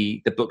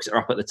the books that are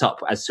up at the top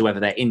as to whether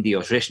they're indie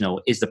or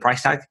traditional is the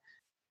price tag,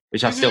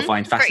 which I still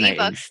find fascinating.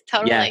 For ebooks,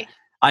 totally.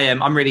 Yeah,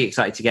 I'm really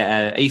excited to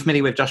get. Are you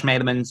familiar with Josh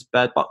Malerman's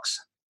Bird Box?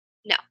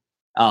 No.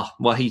 Oh,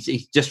 well,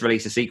 he just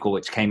released a sequel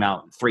which came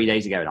out 3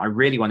 days ago, and I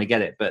really want to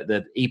get it, but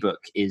the ebook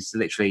is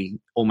literally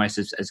almost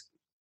as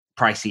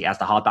pricey as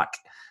the hardback.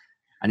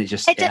 And it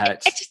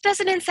hurts. It just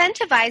doesn't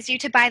incentivize you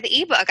to buy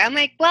the ebook. I'm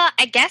like, well,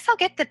 I guess I'll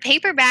get the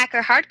paperback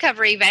or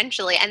hardcover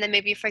eventually, and then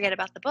maybe you forget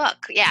about the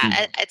book.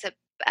 Yeah, it's a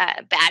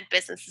bad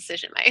business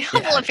decision, my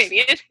humble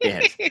opinion.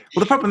 Well,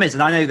 the problem is,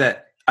 and I know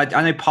that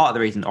I know part of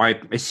the reason, or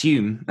I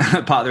assume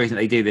part of the reason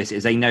they do this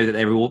is they know that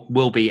there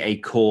will be a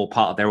core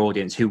part of their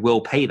audience who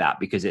will pay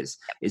that, because it's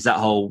that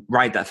whole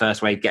ride that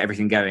first wave, get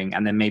everything going,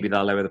 and then maybe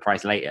they'll lower the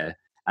price later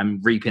and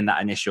reap in that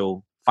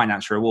initial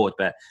financial reward.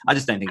 But I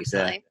just don't think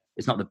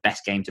it's not the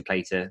best game to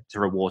play to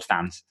reward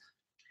fans.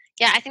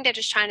 Yeah, I think they're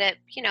just trying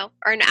to,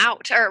 earn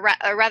out, or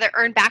rather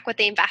earn back what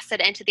they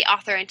invested into the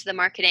author, into the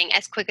marketing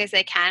as quick as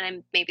they can.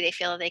 And maybe they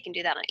feel that they can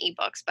do that on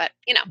ebooks, but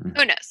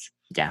who knows?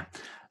 Yeah.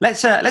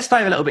 Let's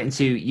dive a little bit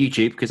into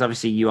YouTube, because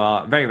obviously you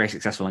are very, very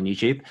successful on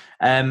YouTube.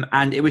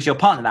 And it was your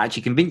partner that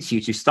actually convinced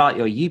you to start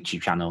your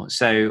YouTube channel.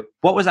 So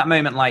what was that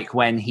moment like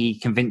when he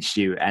convinced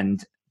you?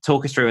 And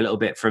talk us through a little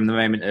bit from the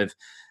moment of,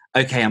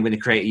 okay, I'm going to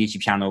create a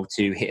YouTube channel,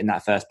 to hitting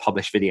that first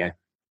published video.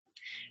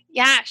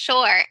 Yeah,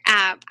 sure.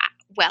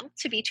 Well,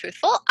 to be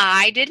truthful,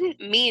 I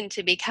didn't mean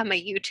to become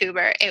a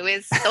YouTuber. It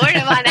was sort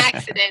of on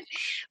accident.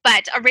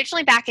 But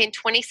originally back in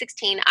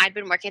 2016, I'd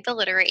been working at the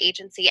literary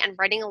agency and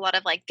writing a lot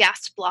of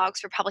guest blogs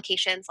for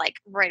publications like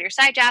Writer's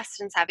Digest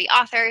and Savvy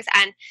Authors.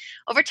 And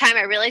over time,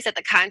 I realized that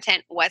the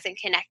content wasn't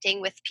connecting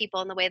with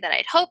people in the way that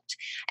I'd hoped.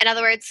 In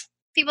other words,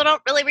 people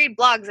don't really read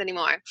blogs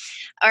anymore,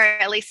 or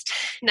at least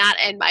not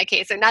in my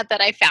case, or not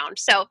that I found.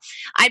 So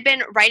I'd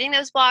been writing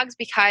those blogs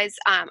because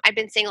I've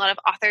been seeing a lot of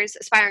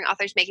aspiring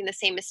authors making the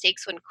same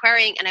mistakes when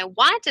querying, and I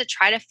wanted to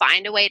try to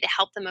find a way to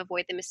help them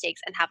avoid the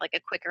mistakes and have a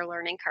quicker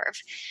learning curve.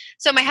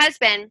 So my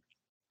husband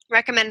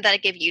recommended that I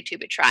give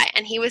YouTube a try.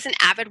 And he was an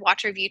avid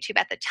watcher of YouTube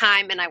at the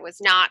time, and I was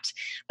not.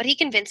 But he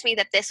convinced me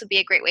that this would be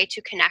a great way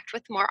to connect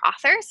with more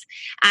authors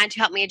and to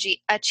help me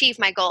achieve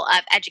my goal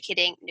of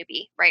educating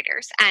newbie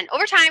writers. And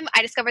over time,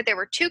 I discovered there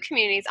were two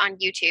communities on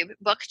YouTube,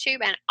 BookTube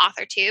and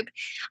AuthorTube.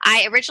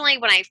 I originally,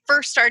 when I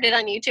first started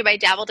on YouTube, I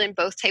dabbled in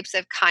both types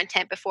of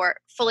content before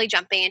fully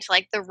jumping into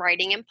the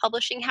writing and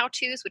publishing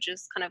how-tos, which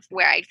is kind of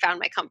where I found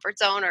my comfort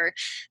zone, or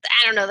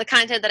the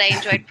content that I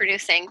enjoyed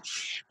producing.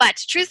 But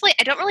truthfully,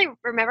 I don't really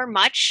remember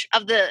much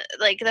of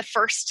the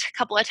first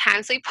couple of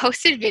times we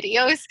posted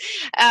videos.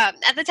 At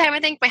the time, I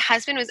think my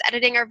husband was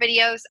editing our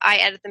videos. I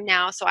edit them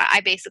now, so I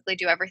basically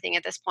do everything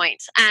at this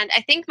point. And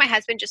I think my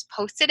husband just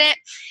posted it,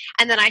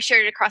 and then I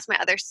shared it across my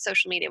other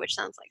social media, which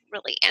sounds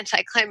really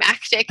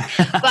anticlimactic.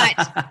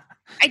 But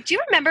I do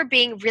remember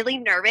being really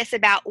nervous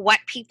about what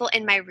people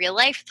in my real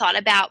life thought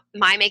about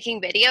my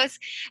making videos,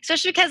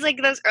 especially because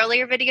those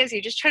earlier videos, you're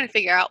just trying to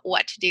figure out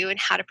what to do and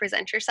how to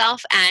present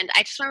yourself. And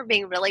I just remember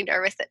being really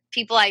nervous that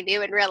people I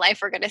knew in real life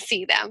were going to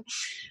see them.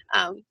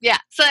 So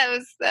that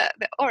was the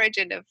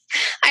origin of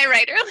I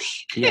Write Early.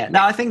 Yeah,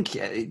 no, I think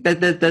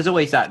there's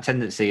always that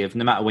tendency of,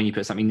 no matter when you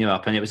put something new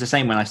up, and it was the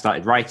same when I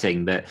started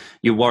writing, that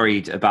you're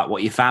worried about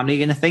what your family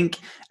are going to think.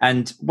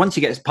 And once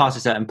you get past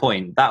a certain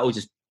point, that all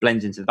just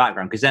blends into the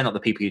background, because they're not the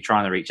people you're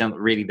trying to reach. They're not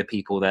really the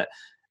people that,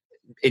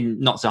 in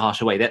not so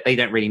harsh a way, that they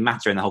don't really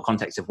matter in the whole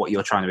context of what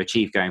you're trying to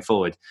achieve going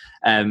forward.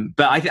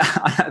 But I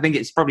think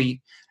it's probably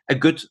a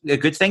good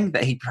thing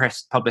that he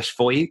pressed publish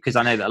for you, because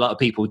I know that a lot of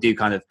people do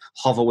kind of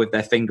hover with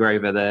their finger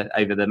over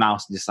the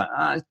mouse and just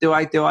do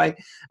I?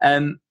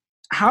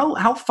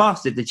 How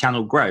fast did the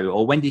channel grow,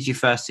 or when did you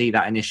first see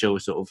that initial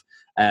sort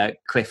of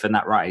cliff and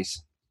that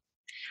rise?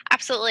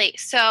 Absolutely.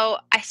 So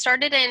I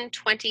started in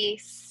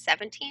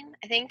 2017,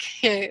 I think.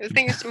 I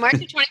think it was March of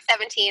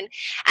 2017.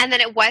 And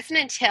then it wasn't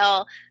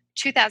until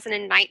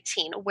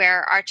 2019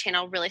 where our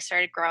channel really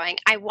started growing.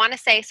 I want to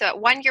say, so at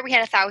 1 year we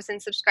had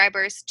 1,000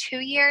 subscribers. 2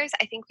 years,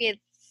 I think we had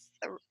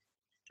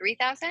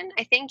 3,000,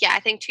 I think. Yeah, I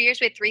think 2 years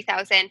we had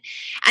 3,000.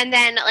 And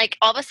then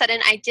all of a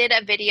sudden I did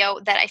a video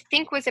that I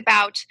think was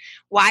about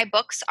why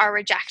books are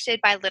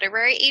rejected by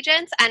literary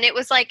agents. And it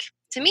was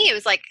to me, it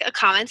was a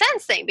common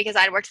sense thing, because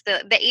I'd worked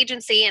at the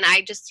agency and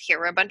I just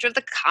hear a bunch of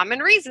the common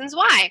reasons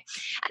why.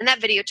 And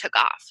that video took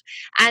off.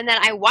 And then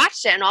I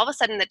watched it, and all of a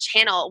sudden the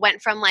channel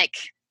went from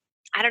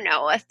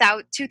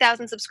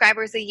 2,000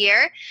 subscribers a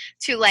year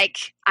to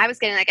I was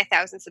getting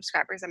 1,000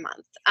 subscribers a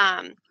month.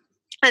 And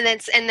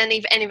then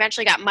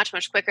eventually got much,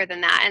 much quicker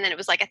than that. And then it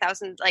was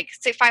 1,000,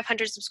 say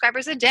 500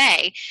 subscribers a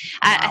day.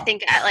 Wow. I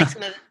think at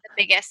some of the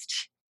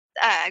biggest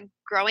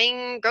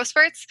growth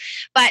spurts.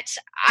 But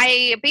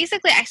I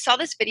saw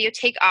this video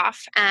take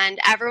off and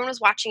everyone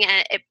was watching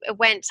it. It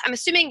went, I'm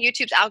assuming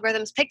YouTube's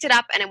algorithms picked it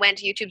up and it went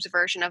to YouTube's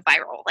version of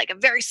viral, like a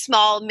very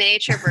small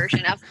miniature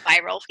version of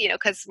viral,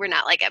 because we're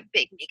not like a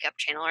big makeup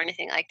channel or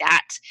anything like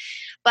that.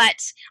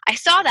 But I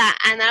saw that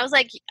and I was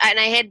like, and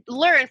I had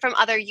learned from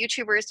other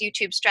YouTubers,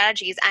 YouTube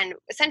strategies. And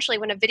essentially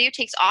when a video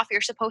takes off,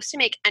 you're supposed to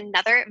make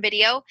another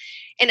video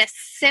in a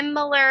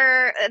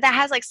that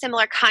has like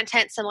similar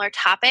content, similar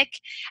topic,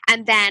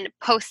 and then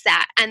post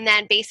that. And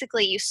then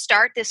basically you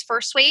start this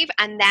first wave,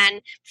 and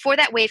then before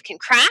that wave can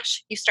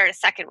crash, you start a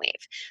second wave.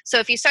 So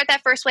if you start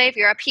that first wave,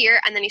 you're up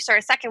here, and then you start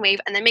a second wave,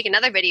 and then make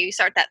another video, you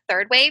start that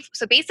third wave.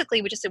 So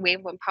basically we just did wave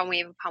upon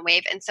wave upon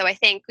wave. And so I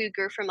think we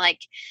grew from like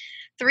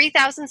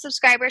 3,000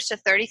 subscribers to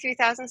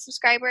 33,000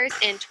 subscribers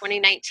in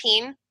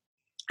 2019.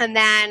 And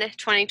then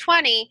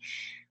 2020,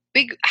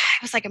 it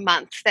was like a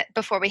month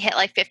before we hit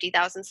like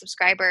 50,000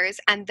 subscribers.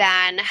 And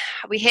then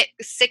we hit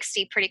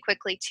 60 pretty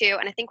quickly too.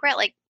 And I think we're at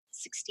like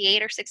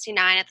 68 or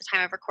 69 at the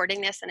time of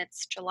recording this, and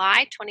it's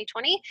July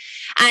 2020.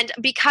 And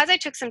because I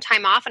took some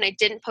time off and I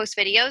didn't post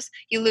videos,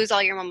 you lose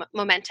all your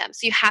momentum.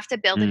 So you have to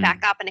build it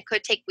back up, and it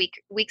could take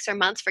weeks or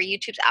months for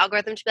YouTube's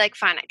algorithm to be like,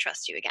 fine, I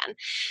trust you again.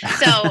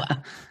 So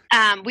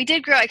we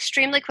did grow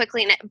extremely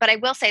quickly, but I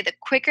will say the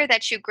quicker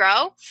that you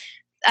grow,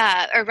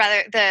 or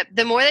rather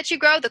the more that you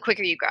grow, the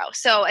quicker you grow.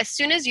 So as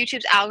soon as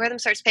YouTube's algorithm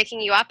starts picking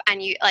you up,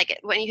 and you like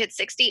when you hit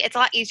 60, it's a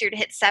lot easier to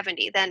hit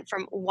 70 than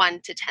from 1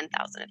 to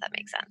 10,000, if that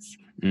makes sense.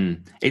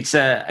 It's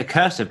a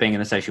curse of being in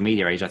the social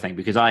media age, I think,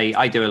 because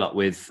I do a lot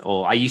with,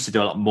 or I used to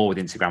do a lot more with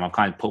Instagram. I've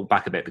kind of pulled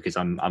back a bit because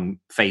I'm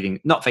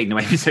not fading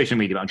away from social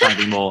media, but I'm trying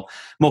to be more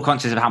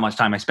conscious of how much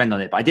time I spend on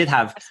it. But I did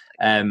have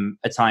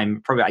a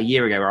time probably a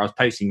year ago where I was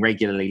posting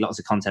regularly, lots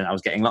of content. I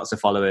was getting lots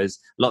of followers,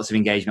 lots of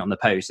engagement on the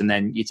post. And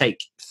then you take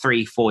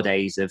 3-4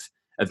 days of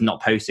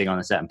not posting on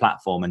a certain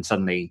platform, and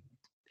suddenly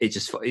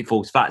it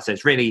falls flat. So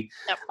it's really,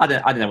 yep. I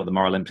don't know what the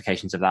moral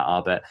implications of that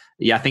are, but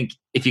yeah, I think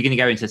if you're going to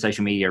go into the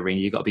social media arena,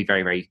 you've got to be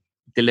very, very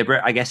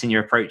deliberate, I guess, in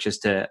your approach as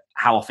to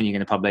how often you're going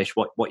to publish,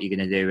 what you're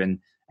going to do,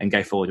 and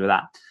go forward with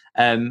that.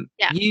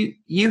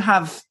 You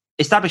have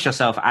established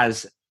yourself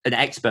as an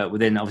expert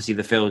within obviously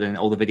the field and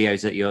all the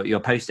videos that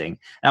you're posting.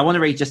 And I want to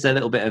read just a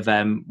little bit of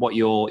what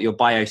your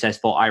bio says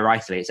for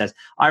iWritely. It says,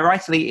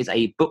 iWritely is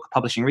a book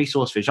publishing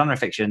resource for genre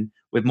fiction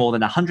with more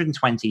than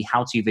 120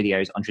 how-to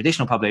videos on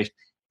traditional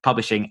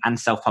publishing and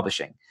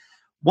self-publishing.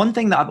 One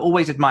thing that I've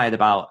always admired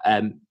about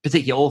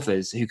particular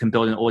authors who can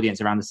build an audience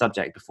around the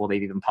subject before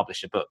they've even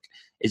published a book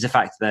is the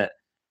fact that,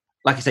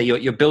 like I say,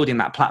 you're building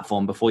that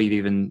platform before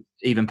you've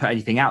even put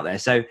anything out there.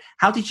 So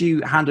how did you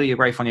handle your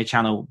growth on your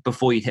channel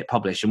before you'd hit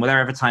publish? And were there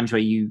ever times where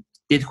you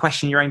did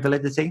question your own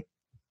validity?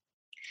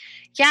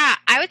 Yeah,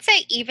 I would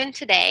say even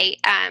today,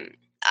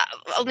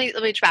 let me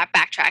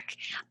backtrack.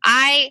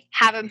 I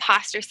have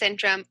imposter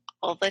syndrome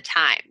all the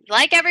time.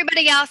 Like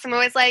everybody else, I'm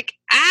always like,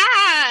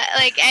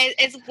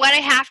 is what I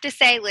have to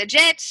say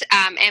legit?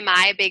 Am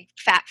I a big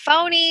fat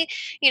phony?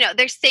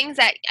 There's things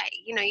that,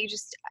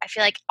 I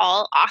feel like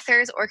all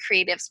authors or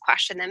creatives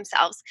question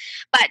themselves.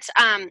 But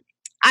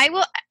I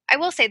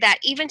will say that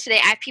even today,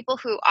 I have people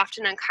who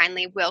often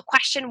unkindly will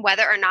question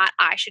whether or not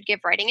I should give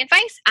writing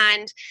advice.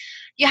 And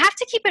you have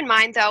to keep in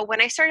mind, though,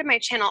 when I started my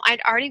channel,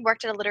 I'd already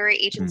worked at a literary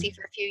agency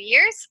for a few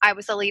years. I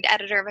was the lead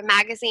editor of a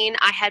magazine.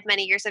 I had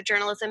many years of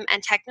journalism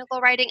and technical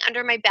writing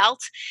under my belt.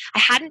 I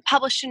hadn't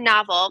published a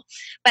novel,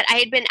 but I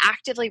had been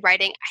actively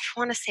writing, I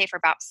want to say, for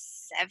about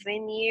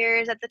 7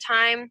 years at the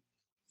time.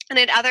 And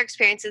I had other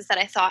experiences that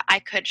I thought I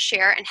could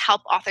share and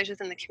help authors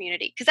within the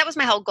community, because that was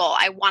my whole goal.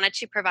 I wanted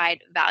to provide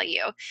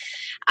value.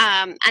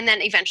 And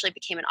then eventually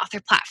became an author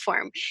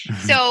platform.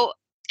 Mm-hmm. So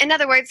in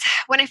other words,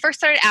 when I first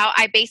started out,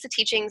 I based the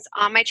teachings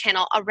on my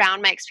channel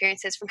around my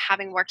experiences from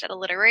having worked at a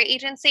literary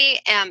agency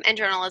in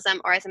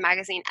journalism or as a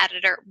magazine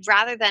editor,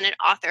 rather than an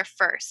author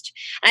first.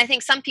 And I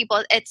think some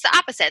people, it's the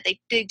opposite.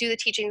 They do the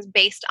teachings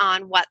based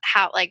on what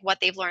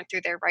they've learned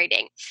through their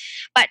writing.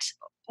 But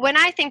when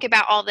I think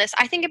about all this,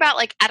 I think about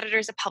like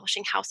editors of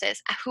publishing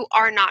houses who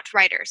are not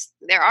writers.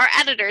 There are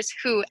editors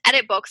who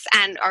edit books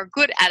and are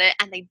good at it,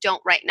 and they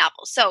don't write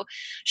novels. So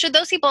should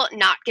those people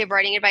not give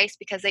writing advice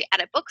because they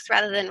edit books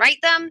rather than write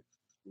them?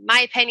 My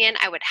opinion,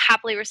 I would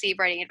happily receive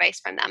writing advice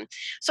from them.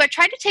 So I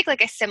tried to take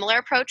like a similar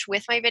approach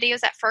with my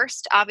videos at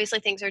first. Obviously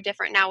things are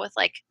different now with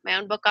like my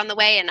own book on the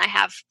way, and I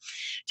have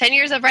 10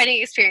 years of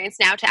writing experience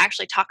now to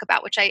actually talk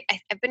about, which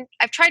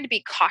I've tried to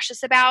be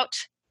cautious about.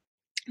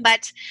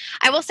 But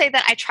I will say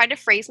that I try to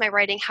phrase my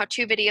writing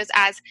how-to videos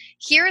as,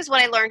 here is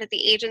what I learned at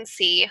the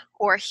agency,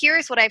 or here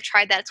is what I've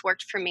tried that's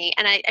worked for me.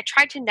 And I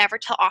try to never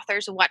tell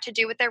authors what to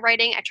do with their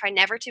writing. I try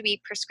never to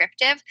be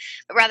prescriptive,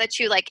 but rather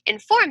to like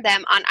inform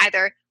them on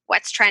either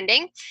what's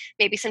trending,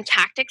 maybe some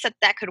tactics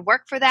that could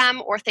work for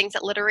them, or things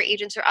that literary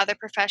agents or other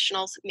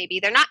professionals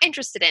maybe they're not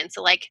interested in.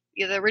 So like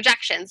the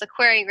rejections, the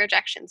querying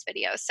rejections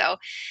videos. So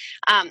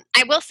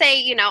I will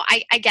say,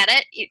 I get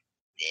it.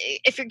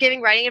 If you're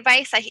giving writing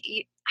advice, I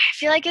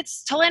feel like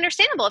it's totally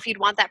understandable if you'd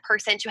want that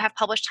person to have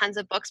published tons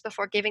of books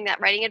before giving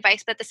that writing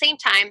advice. But at the same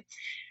time,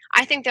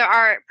 I think there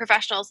are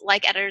professionals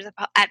like editors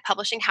at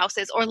publishing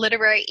houses or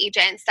literary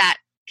agents that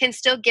can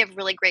still give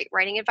really great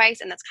writing advice.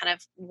 And that's kind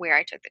of where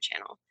I took the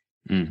channel.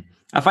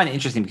 I find it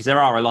interesting because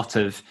there are a lot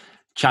of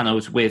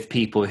channels with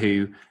people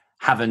who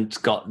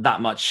haven't got that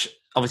much,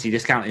 obviously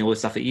discounting all the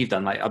stuff that you've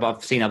done. Like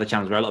I've seen other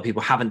channels where a lot of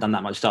people haven't done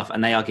that much stuff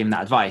and they are giving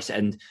that advice.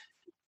 And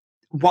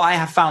what I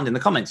have found in the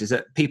comments is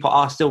that people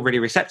are still really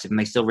receptive and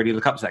they still really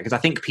look up to that, because I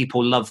think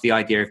people love the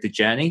idea of the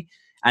journey.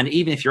 And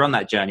even if you're on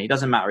that journey, it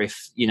doesn't matter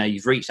if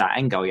you've reached that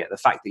end goal yet. The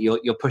fact that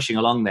you're pushing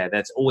along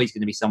there's always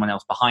going to be someone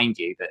else behind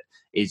you that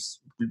is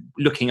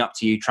looking up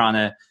to you, trying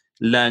to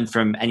learn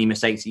from any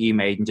mistakes that you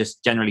made and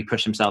just generally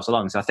push themselves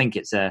along. So I think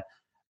it's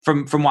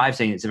from what I've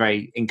seen,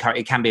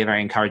 it can be a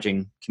very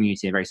encouraging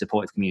community, a very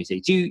supportive community.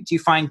 Do you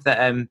find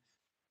that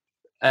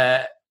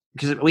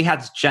because we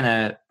had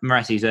Jenna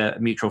Moretti, who's a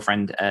mutual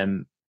friend,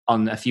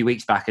 on a few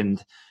weeks back,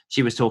 and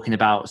she was talking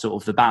about sort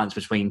of the balance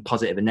between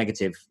positive and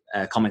negative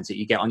comments that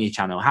you get on your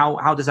channel.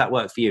 How does that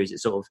work for you? Is it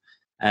sort of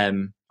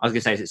I was going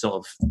to say, is it sort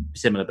of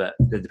similar, but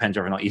it depends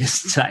whether or not you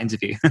listen to that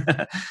interview.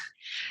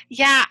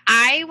 Yeah,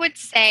 I would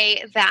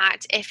say that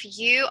if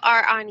you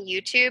are on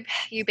YouTube,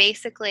 you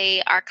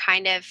basically are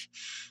kind of,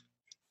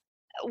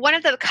 one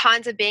of the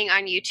cons of being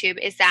on YouTube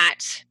is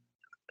that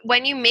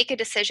when you make a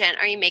decision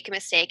or you make a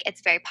mistake,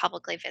 it's very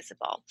publicly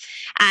visible.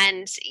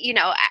 And,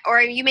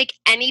 or you make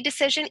any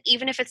decision,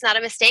 even if it's not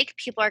a mistake,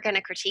 people are going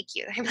to critique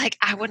you. They're like,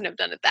 I wouldn't have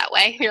done it that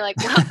way. And you're like,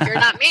 well, you're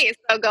not me,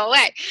 so go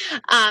away.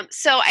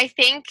 So I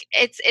think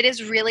it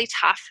is really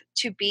tough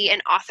to be an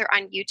author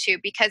on YouTube,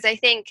 because I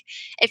think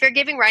if you're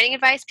giving writing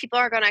advice, people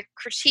are going to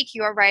critique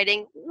your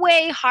writing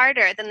way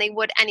harder than they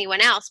would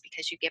anyone else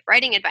because you give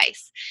writing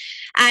advice.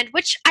 And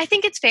which I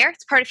think it's fair.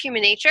 It's part of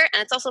human nature,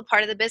 and it's also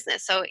part of the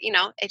business. So,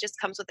 it just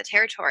comes with the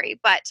territory.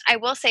 But I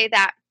will say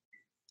that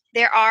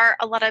there are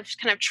a lot of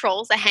kind of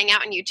trolls that hang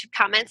out in YouTube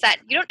comments that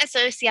you don't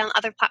necessarily see on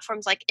other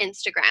platforms like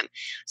Instagram.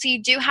 So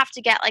you do have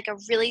to get like a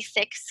really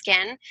thick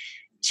skin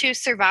to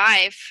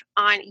survive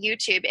on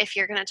YouTube if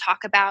you're going to talk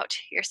about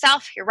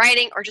yourself, your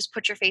writing, or just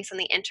put your face on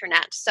the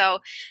internet. So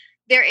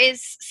there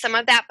is some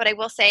of that, but I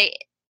will say,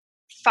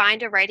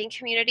 find a writing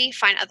community,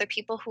 find other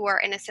people who are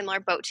in a similar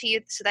boat to you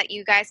so that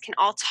you guys can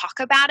all talk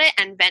about it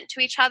and vent to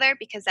each other,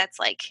 because that's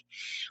like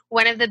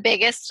one of the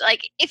biggest,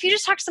 like if you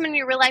just talk to someone in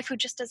your real life who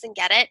just doesn't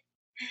get it,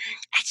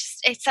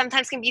 it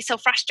sometimes can be so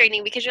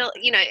frustrating, because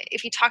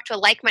if you talk to a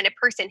like-minded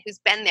person who's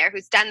been there,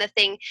 who's done the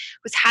thing,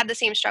 who's had the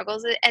same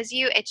struggles as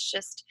you, it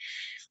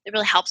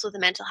really helps with the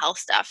mental health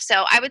stuff.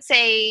 So I would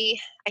say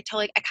I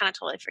kind of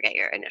totally forget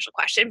your initial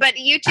question, but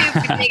YouTube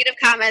negative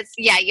comments,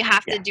 you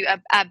have to do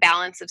a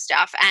balance of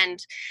stuff.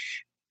 And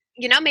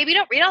maybe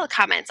don't read all the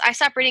comments. I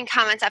stopped reading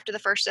comments after the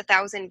first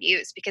 1,000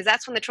 views, because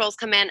that's when the trolls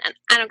come in, and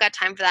I don't got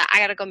time for that. I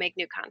got to go make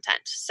new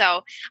content.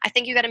 So I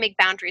think you got to make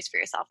boundaries for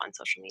yourself on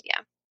social media.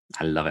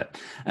 I love it.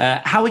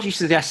 How would you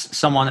suggest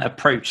someone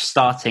approach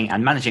starting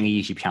and managing a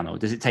YouTube channel?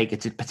 Does it take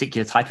a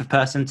particular type of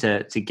person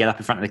to get up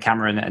in front of the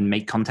camera and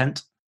make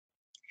content?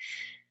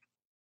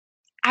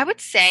 I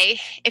would say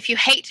if you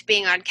hate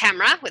being on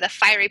camera with a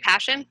fiery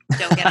passion,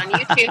 don't get on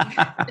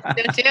YouTube.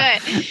 Don't do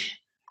it.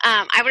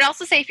 I would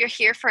also say if you're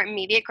here for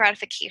immediate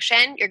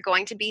gratification, you're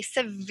going to be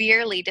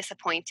severely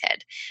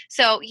disappointed.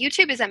 So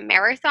YouTube is a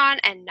marathon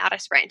and not a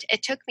sprint.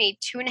 It took me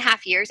 2.5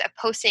 years of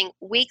posting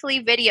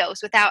weekly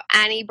videos without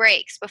any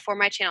breaks before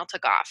my channel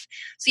took off.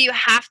 So you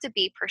have to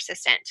be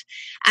persistent,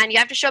 and you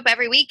have to show up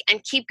every week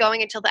and keep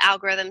going until the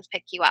algorithms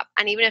pick you up.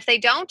 And even if they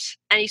don't,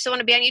 and you still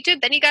want to be on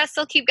YouTube, then you got to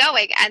still keep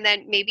going. And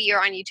then maybe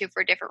you're on YouTube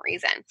for a different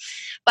reason.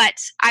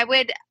 But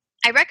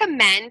I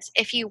recommend,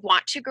 if you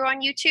want to grow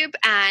on YouTube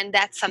and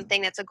that's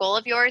something that's a goal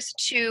of yours,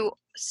 to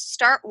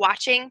start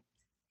watching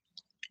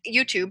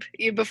YouTube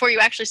before you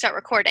actually start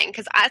recording,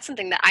 because that's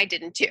something that I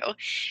didn't do.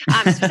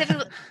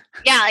 Specifically,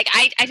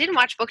 I didn't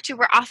watch BookTube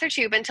or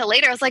AuthorTube until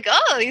later. I was like,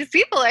 oh, these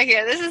people are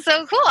here. This is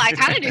so cool. I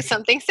kind of do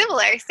something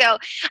similar. So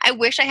I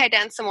wish I had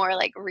done some more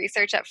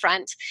research up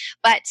front,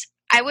 but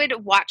I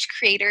would watch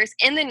creators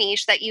in the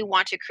niche that you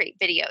want to create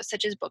videos,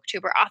 such as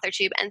BookTube or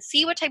AuthorTube, and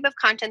see what type of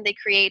content they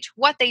create,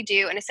 what they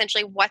do, and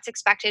essentially what's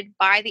expected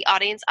by the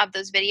audience of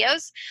those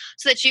videos,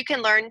 so that you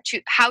can learn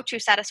how to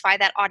satisfy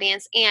that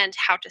audience and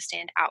how to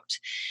stand out.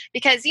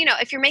 Because,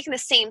 if you're making the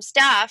same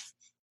stuff,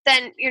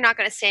 then you're not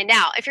going to stand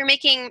out. If you're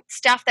making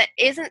stuff that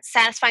isn't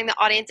satisfying the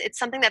audience, it's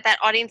something that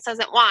audience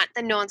doesn't want,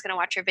 then no one's going to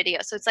watch your video.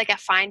 So it's like a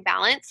fine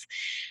balance.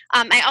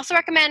 I also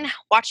recommend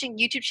watching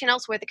YouTube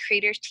channels where the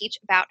creators teach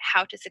about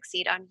how to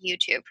succeed on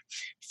YouTube.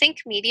 Think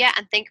Media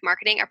and Think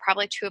Marketing are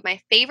probably two of my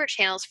favorite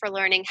channels for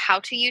learning how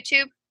to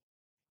YouTube.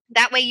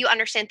 That way you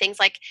understand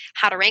things like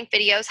how to rank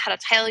videos, how to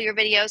title your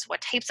videos,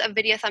 what types of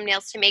video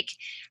thumbnails to make,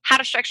 how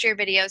to structure your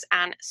videos,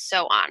 and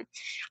so on.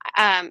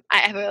 I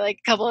have a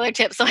couple other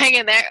tips, so hang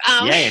in there.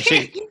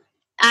 Sure.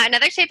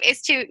 Another tip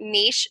is to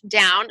niche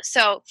down.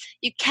 So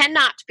you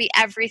cannot be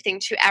everything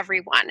to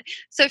everyone.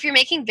 So if you're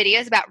making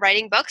videos about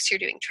writing books, you're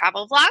doing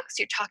travel vlogs,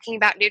 you're talking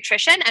about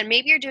nutrition, and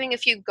maybe you're doing a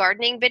few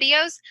gardening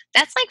videos,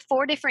 that's like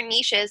 4 different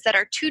niches that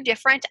are too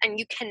different and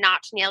you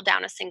cannot nail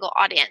down a single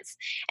audience.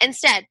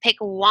 Instead, pick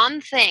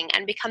one thing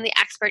and become the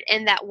expert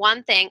in that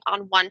one thing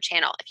on one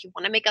channel. If you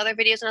want to make other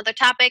videos on other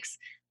topics,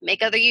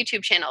 make other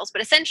YouTube channels.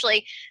 But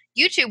essentially,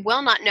 YouTube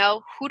will not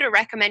know who to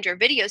recommend your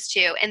videos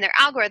to in their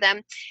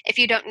algorithm if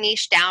you don't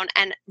niche down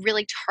and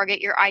really target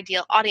your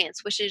ideal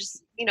audience, which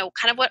is,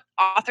 kind of what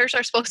authors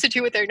are supposed to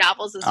do with their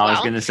novels as well. I was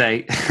going to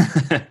say.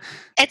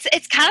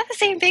 It's kind of the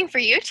same thing for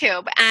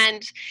YouTube.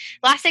 And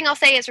last thing I'll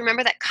say is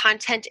remember that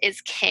content is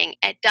king.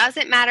 It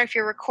doesn't matter if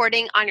you're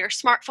recording on your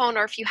smartphone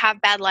or if you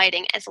have bad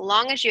lighting, as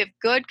long as you have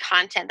good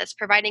content that's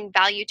providing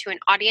value to an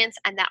audience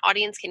and that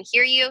audience can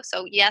hear you.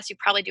 So yes, you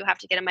probably do have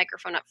to get a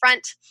microphone up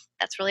front.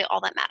 That's really all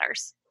that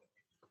matters.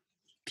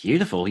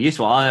 Beautiful,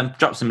 useful. I'll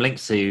drop some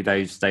links to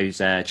those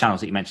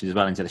channels that you mentioned as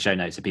well into the show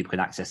notes so people can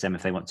access them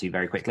if they want to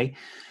very quickly.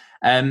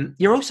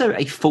 You're also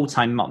a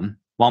full-time mum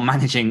while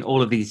managing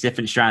all of these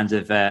different strands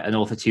of an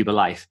author tuber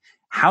life.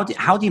 How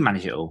do you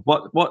manage it all?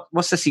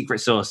 What's the secret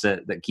sauce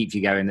that keeps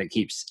you going, that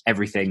keeps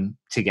everything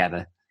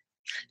together?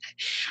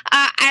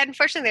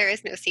 Unfortunately, there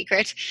is no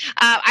secret.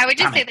 I would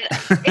just say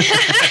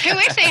that I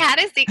wish I had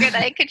a secret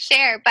that I could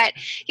share, but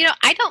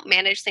I don't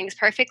manage things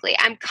perfectly.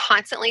 I'm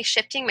constantly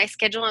shifting my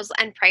schedules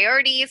and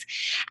priorities,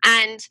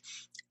 and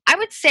I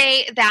would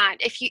say that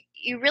if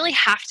you really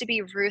have to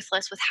be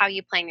ruthless with how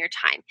you plan your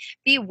time.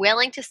 Be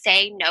willing to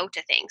say no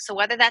to things. So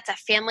whether that's a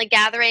family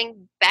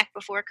gathering back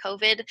before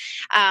COVID,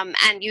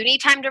 and you need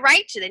time to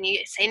write, then you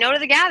say no to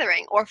the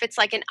gathering. Or if it's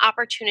like an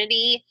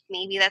opportunity,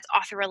 maybe that's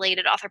author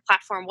related, author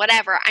platform,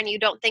 whatever, and you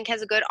don't think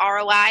has a good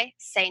ROI,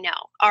 say no.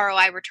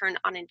 ROI, return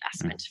on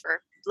investment,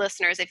 for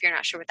listeners if you're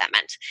not sure what that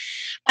meant.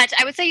 But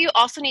I would say you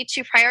also need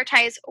to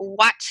prioritize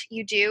what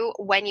you do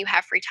when you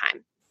have free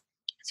time.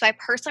 So I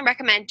personally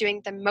recommend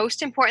doing the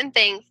most important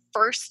thing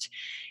first.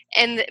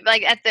 And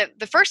like at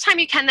the first time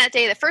you can that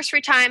day, the first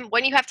free time,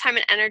 when you have time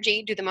and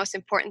energy, do the most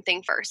important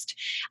thing first.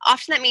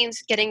 Often that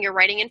means getting your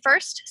writing in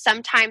first.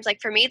 Sometimes,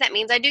 like for me, that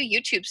means I do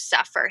YouTube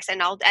stuff first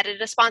and I'll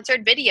edit a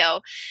sponsored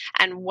video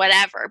and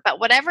whatever. But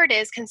whatever it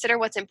is, consider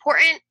what's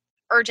important,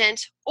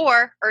 urgent,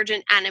 or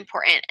urgent and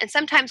important. And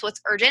sometimes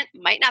what's urgent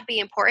might not be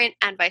important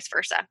and vice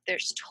versa.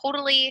 There's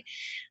totally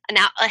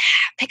a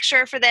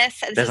picture for this.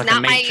 This There's is like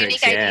not my matrix,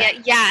 unique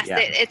idea. Yes,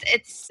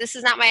 it's this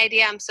is not my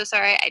idea. I'm so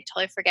sorry. I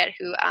totally forget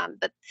who.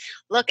 But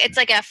look, it's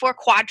like a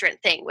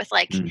 4-quadrant thing with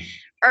like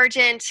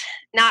urgent,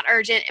 not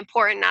urgent,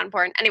 important, not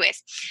important.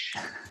 Anyways,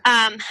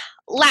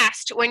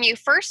 last, when you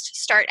first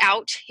start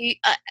out,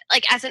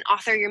 like as an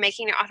author, you're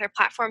making your author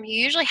platform,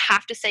 you usually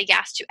have to say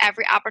yes to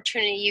every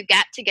opportunity you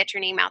get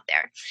your name out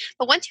there.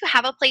 But once you've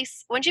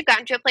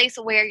gotten to a place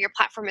where your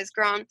platform has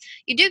grown,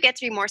 you do get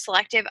to be more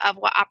selective of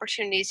what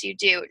opportunities you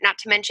do. Not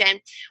to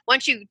mention,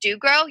 once you do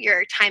grow,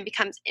 your time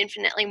becomes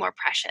infinitely more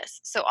precious.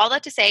 So all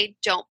that to say,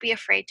 don't be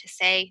afraid to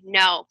say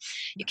no.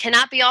 You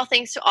cannot be all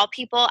things to all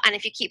people. And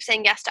if you keep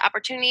saying yes to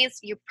opportunities,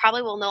 you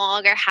probably will no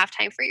longer have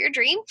time for your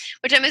dream,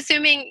 which I'm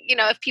assuming,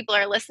 if people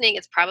are listening,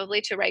 it's probably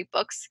to write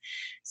books.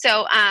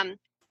 So, and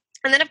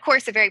then, of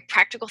course, a very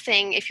practical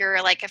thing, if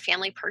you're like a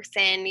family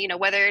person,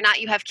 whether or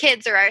not you have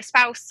kids or a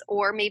spouse,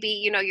 or maybe,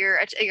 you're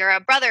a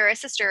brother, a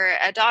sister,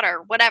 a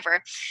daughter,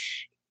 whatever.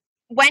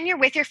 When you're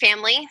with your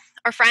family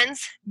or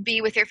friends,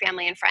 be with your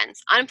family and friends.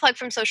 Unplug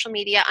from social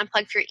media,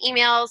 unplug for your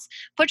emails,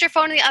 put your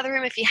phone in the other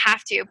room if you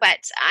have to. But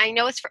I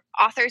know it's for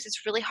authors,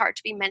 it's really hard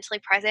to be mentally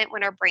present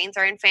when our brains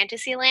are in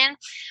fantasy land.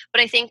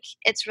 But I think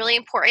it's really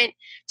important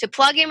to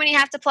plug in when you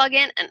have to plug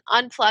in and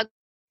unplug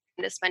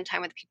and to spend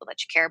time with the people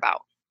that you care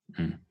about.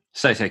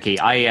 So key.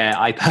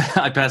 I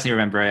personally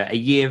remember a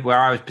year where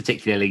I was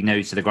particularly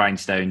nose to the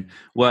grindstone,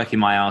 working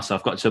my arse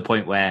off. Got to a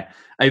point where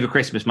over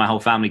Christmas, my whole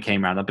family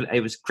came around.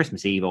 It was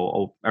Christmas Eve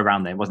or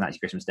around there. It wasn't actually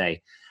Christmas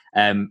Day.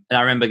 And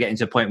I remember getting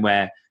to a point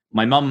where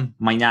my mum,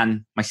 my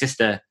nan, my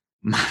sister,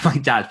 my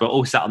dad were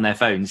all sat on their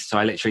phones. So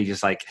I literally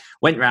just like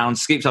went round,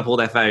 scooped up all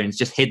their phones,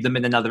 just hid them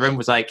in another room,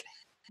 was like,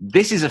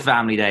 this is a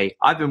family day.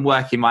 I've been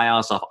working my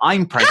arse off.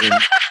 I'm present.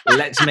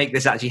 Let's make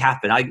this actually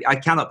happen. I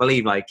cannot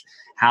believe like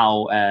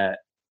how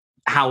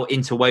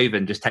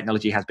interwoven just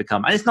technology has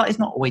become. And it's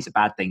not always a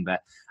bad thing,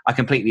 but I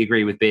completely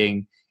agree with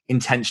being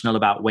intentional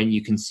about when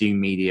you consume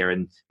media,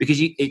 and because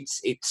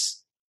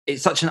it's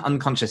such an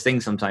unconscious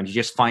thing sometimes. You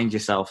just find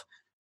yourself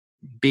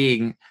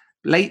being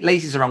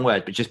lazy is the wrong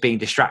word, but just being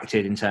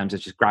distracted in terms of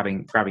just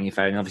grabbing your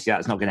phone. And obviously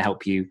that's not going to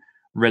help you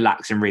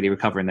relax and really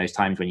recover in those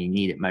times when you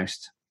need it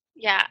most.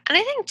 Yeah. And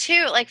I think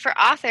too, like for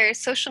authors,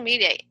 social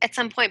media at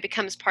some point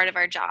becomes part of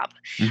our job.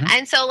 Mm-hmm.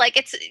 And so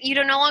like you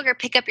don't no longer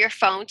pick up your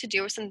phone to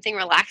do something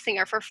relaxing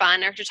or for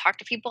fun or to talk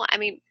to people. I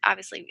mean,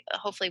 obviously,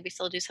 hopefully we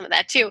still do some of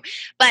that too.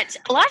 But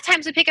a lot of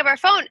times we pick up our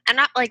phone and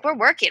not like we're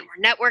working,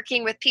 we're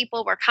networking with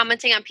people, we're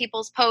commenting on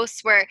people's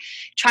posts, we're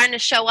trying to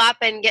show up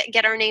and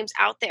get our names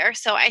out there.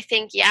 So I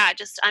think,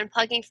 just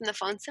unplugging from the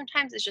phone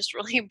sometimes is just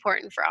really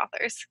important for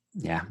authors.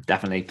 Yeah,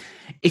 definitely.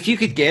 If you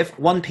could give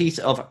one piece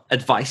of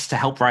advice to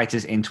help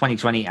writers in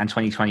 2020 and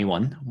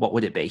 2021, what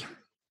would it be?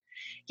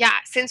 Yeah,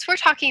 since we're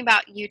talking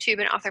about YouTube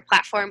and author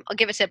platform, I'll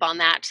give a tip on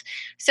that.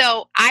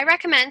 So I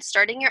recommend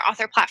starting your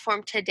author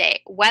platform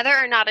today, whether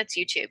or not it's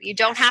YouTube. You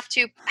don't have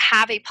to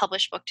have a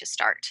published book to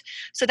start.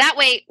 So that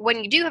way,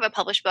 when you do have a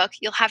published book,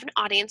 you'll have an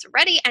audience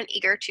ready and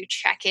eager to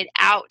check it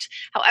out.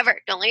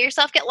 However, don't let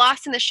yourself get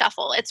lost in the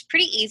shuffle. It's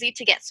pretty easy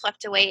to get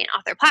swept away in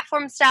author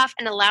platform stuff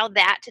and allow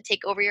that to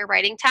take over your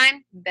writing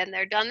time. Been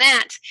there, done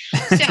that.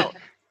 So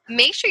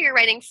make sure your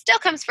writing still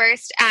comes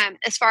first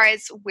as far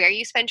as where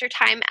you spend your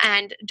time,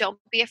 and don't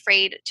be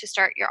afraid to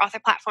start your author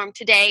platform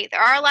today.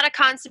 There are a lot of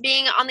cons to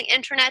being on the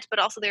internet, but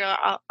also there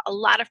are a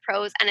lot of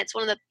pros, and it's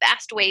one of the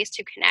best ways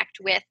to connect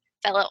with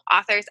fellow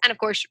authors and, of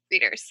course,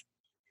 readers.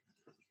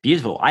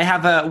 Beautiful. I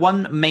have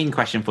one main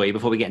question for you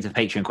before we get into the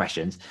Patreon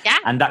questions. Yeah.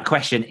 And that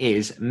question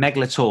is,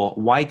 Megalator,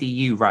 why do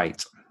you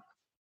write?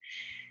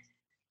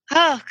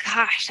 Oh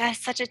gosh,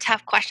 that's such a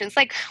tough question. It's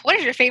like, what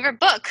is your favorite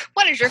book?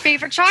 What is your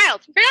favorite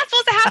child? You're not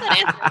supposed to have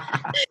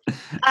that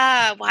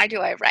answer. Why do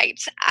I write?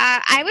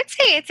 I would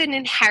say it's an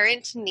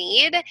inherent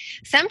need.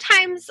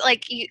 Sometimes, I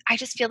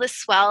just feel this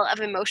swell of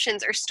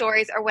emotions or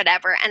stories or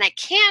whatever, and I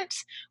can't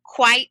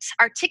quite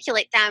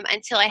articulate them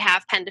until I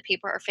have pen to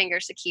paper or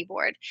fingers to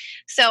keyboard.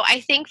 So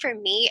I think for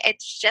me,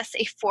 it's just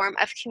a form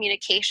of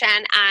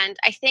communication, and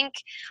I think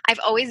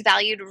I've always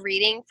valued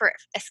reading for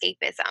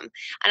escapism,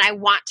 and I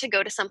want to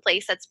go to some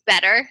place that's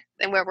better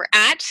than where we're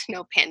at.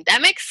 No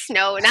pandemics,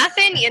 no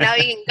nothing. You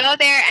can go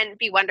there and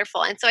be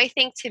wonderful. And so I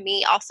think to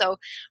me also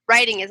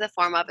writing is a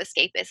form of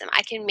escapism.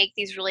 I can make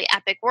these really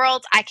epic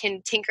worlds. I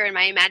can tinker in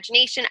my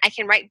imagination. I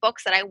can write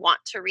books that I want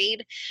to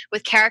read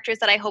with characters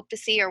that I hope to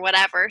see or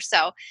whatever.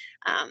 So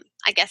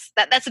I guess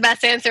that's the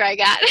best answer I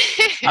got.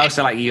 Oh,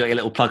 so you got a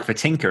little plug for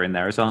Tinker in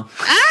there as well.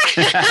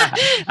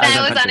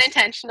 That was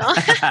unintentional.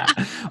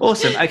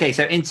 Awesome. Okay,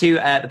 so into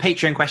the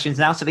Patreon questions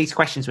now. So these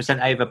questions were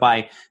sent over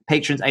by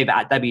patrons over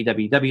at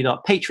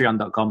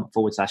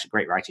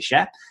www.patreon.com/Great Writer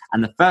Share.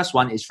 And the first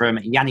one is from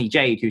Yanni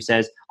Jade, who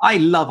says, I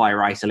love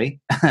iWriterly.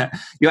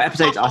 Your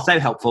episodes are so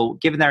helpful.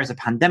 Given there is a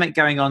pandemic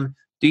going on,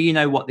 do you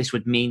know what this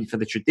would mean for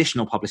the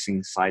traditional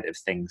publishing side of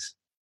things?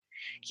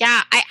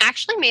 Yeah, I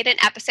actually made an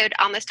episode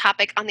on this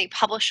topic on the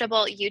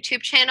Publishable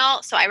YouTube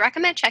channel, so I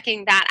recommend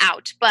checking that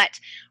out. But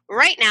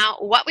right now,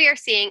 what we are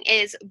seeing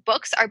is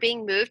books are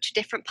being moved to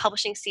different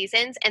publishing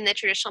seasons in the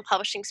traditional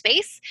publishing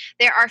space.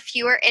 There are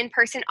fewer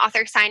in-person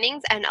author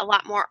signings and a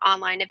lot more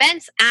online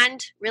events,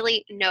 and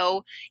really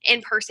no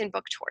in-person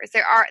book tours.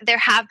 There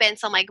have been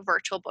some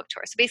virtual book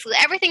tours. So basically,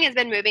 everything has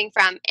been moving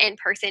from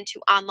in-person to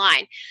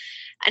online.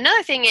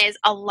 Another thing is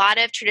a lot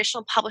of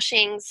traditional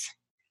publishing's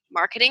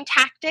marketing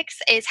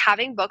tactics is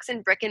having books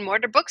in brick and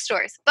mortar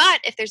bookstores. But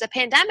if there's a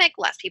pandemic,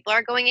 less people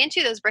are going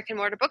into those brick and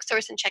mortar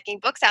bookstores and checking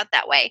books out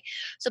that way.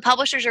 So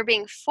publishers are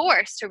being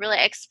forced to really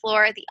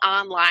explore the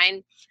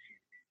online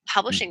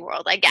publishing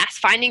world, I guess,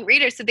 finding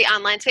readers through the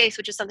online space,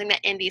 which is something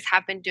that indies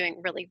have been doing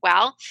really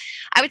well.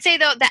 I would say,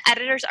 though, that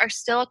editors are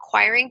still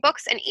acquiring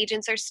books and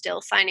agents are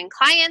still signing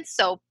clients.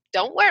 So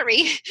don't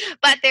worry,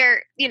 but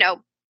they're,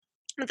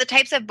 the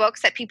types of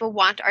books that people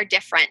want are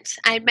different.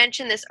 I had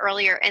mentioned this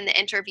earlier in the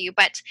interview,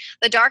 but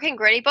the dark and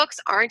gritty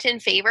books aren't in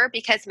favor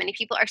because many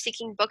people are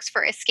seeking books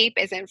for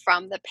escapism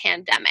from the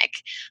pandemic.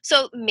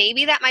 So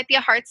maybe that might be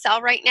a hard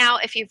sell right now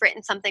if you've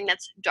written something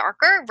that's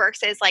darker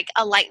versus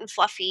a light and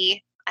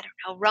fluffy,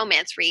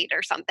 romance read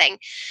or something.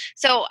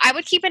 So I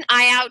would keep an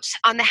eye out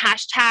on the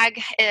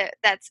hashtag.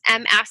 That's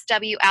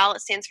MSWL.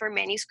 It stands for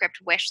Manuscript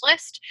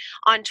Wishlist.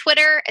 On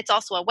Twitter, it's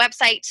also a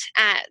website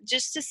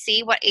just to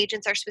see what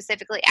agents are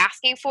specifically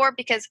asking for,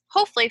 because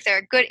hopefully if they're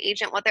a good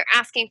agent, what they're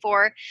asking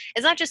for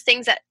is not just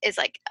things that is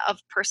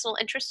of personal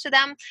interest to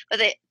them, but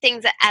the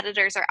things that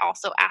editors are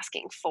also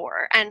asking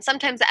for. And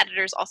sometimes the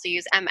editors also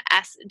use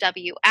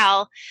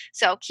MSWL.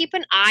 So keep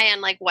an eye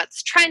on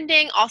what's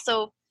trending.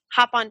 Also,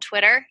 hop on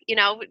Twitter,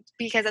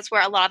 because that's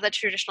where a lot of the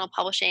traditional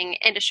publishing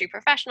industry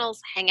professionals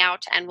hang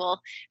out and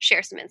will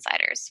share some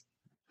insiders.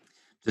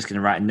 Just going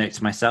to write a note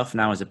to myself.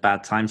 Now is a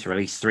bad time to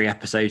release 3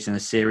 episodes in a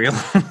serial.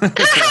 Some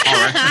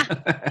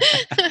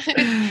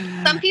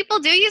people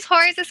do use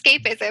horror as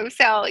escapism,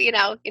 so, you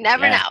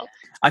never know.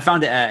 I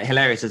found it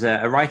hilarious as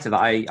a writer that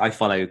I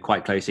follow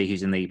quite closely,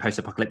 who's in the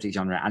post-apocalyptic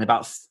genre, and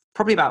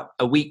probably about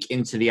a week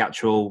into the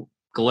actual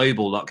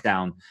global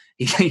lockdown,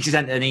 he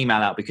sent an email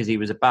out because he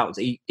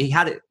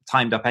had it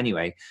timed up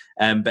anyway,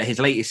 but his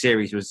latest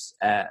series was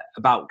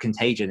about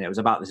contagion. It was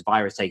about this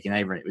virus taking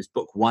over, and it was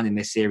book 1 in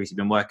this series he'd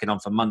been working on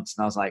for months,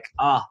 and I was like,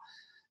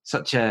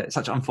 such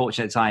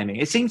unfortunate timing.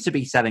 It seems to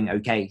be selling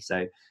okay,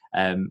 so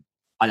I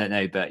don't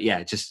know, but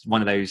yeah, just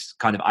one of those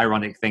kind of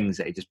ironic things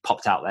that it just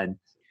popped out then.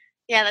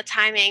 Yeah, the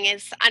timing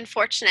is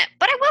unfortunate.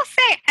 But I will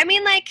say,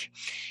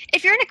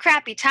 if you're in a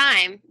crappy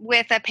time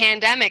with a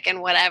pandemic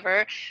and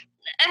whatever,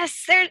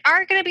 there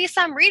are going to be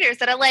some readers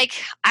that are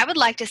I would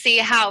like to see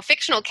how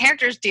fictional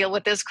characters deal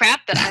with this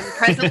crap that I'm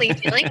presently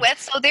dealing with.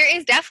 So there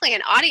is definitely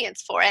an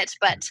audience for it.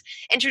 But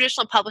in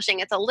traditional publishing,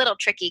 it's a little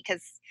tricky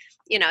because,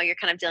 you're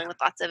kind of dealing with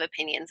lots of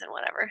opinions and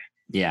whatever.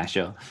 Yeah,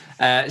 sure.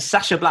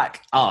 Sasha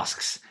Black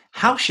asks,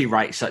 how she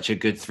writes such a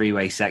good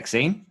three-way sex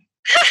scene?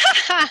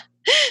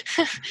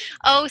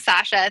 Oh,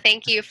 Sasha,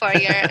 thank you for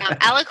your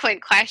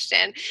eloquent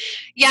question.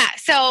 Yeah,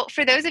 so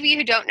for those of you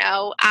who don't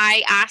know,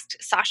 I asked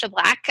Sasha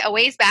Black a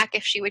ways back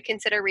if she would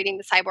consider reading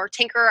The Cyborg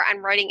Tinkerer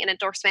and writing an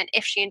endorsement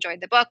if she enjoyed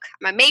the book.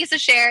 I'm amazed to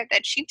share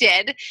that she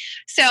did.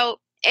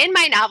 So in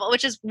my novel,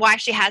 which is why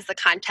she has the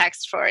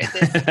context for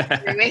this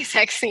three-way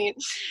sex scene,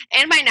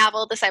 in my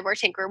novel, The Cyborg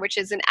Tinkerer, which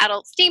is an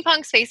adult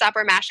steampunk space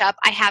opera mashup,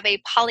 I have a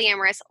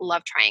polyamorous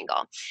love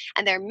triangle.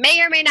 And there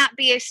may or may not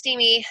be a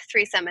steamy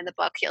threesome in the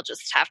book. You'll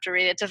just have to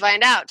read it to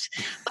find out.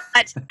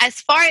 But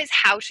as far as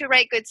how to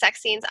write good sex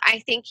scenes, I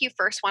think you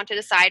first want to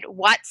decide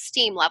what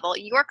steam level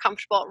you are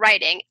comfortable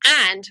writing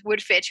and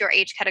would fit your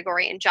age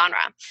category and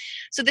genre.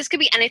 So this could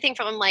be anything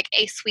from like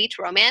a sweet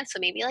romance, so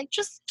maybe like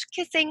just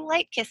kissing,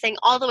 light kissing,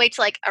 all the way to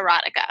like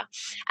erotica.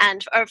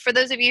 And for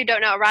those of you who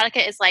don't know,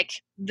 erotica is like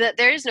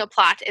there is no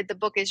plot. The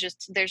book is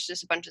there's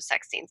just a bunch of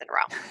sex scenes in a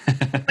row,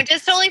 which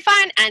is totally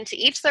fine, and to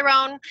each their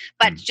own,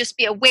 but just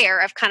be aware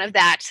of kind of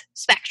that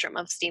spectrum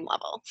of steam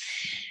level.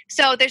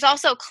 So there's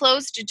also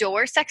closed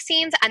door sex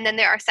scenes, and then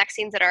there are sex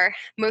scenes that are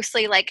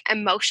mostly like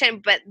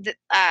emotion, but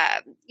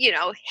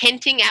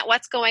hinting at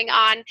what's going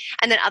on,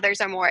 and then others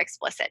are more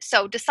explicit.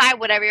 So decide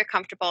whatever you're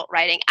comfortable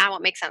writing and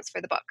what makes sense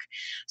for the book.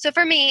 So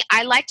for me,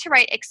 I like to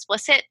write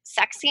explicit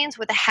sex scenes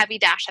with a heavy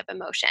dash of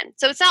emotion.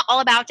 So it's not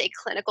all about a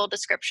clinical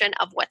description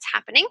of what's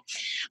happening,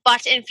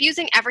 but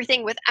infusing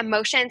everything with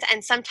emotions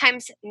and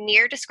sometimes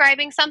near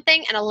describing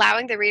something and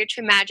allowing the reader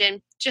to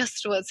imagine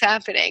just what's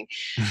happening.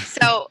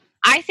 So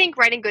I think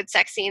writing good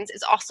sex scenes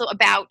is also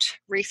about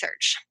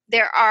research.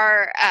 There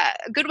are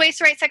good ways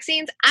to write sex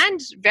scenes and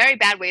very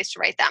bad ways to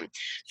write them.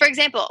 For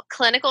example,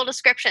 clinical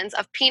descriptions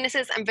of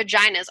penises and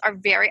vaginas are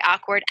very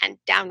awkward and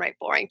downright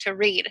boring to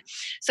read.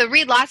 So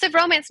read lots of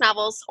romance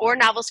novels or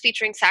novels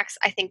featuring sex,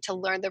 I think, to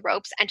learn the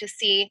ropes and to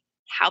see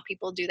how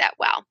people do that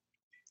well.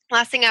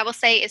 Last thing I will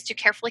say is to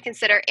carefully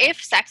consider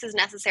if sex is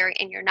necessary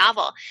in your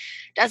novel.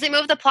 Does it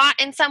move the plot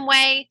in some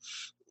way?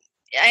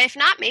 If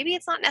not, maybe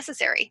it's not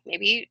necessary.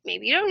 Maybe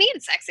you don't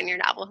need sex in your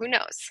novel. Who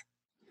knows?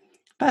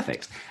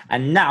 Perfect.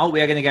 And now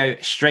we are going to go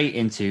straight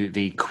into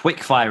the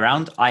quick fire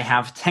round. I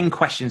have 10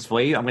 questions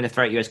for you. I'm going to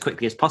throw at you as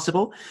quickly as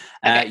possible.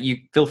 Okay. You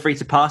feel free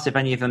to pass if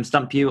any of them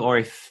stump you or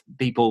if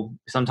people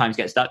sometimes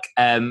get stuck.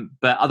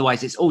 But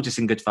otherwise, it's all just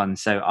in good fun.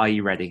 So are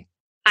you ready?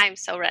 I'm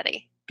so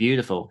ready.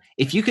 Beautiful.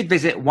 If you could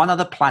visit one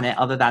other planet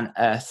other than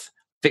Earth,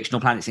 fictional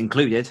planets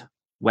included,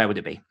 where would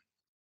it be?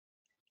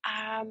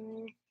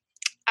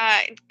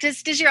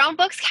 Does your own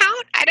books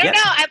count? I don't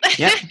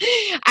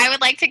know. I would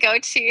like to go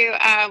to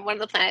one of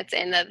the planets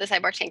in the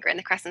Cyborg Tinkerer in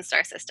the Crescent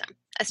Star system.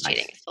 That's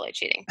cheating. It's totally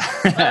cheating.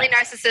 Really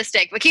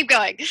narcissistic, but keep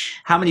going.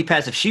 How many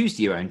pairs of shoes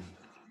do you own?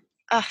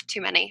 Oh, too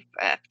many.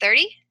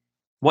 30.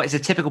 What is a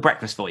typical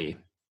breakfast for you?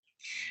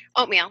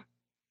 Oatmeal.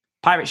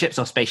 Pirate ships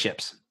or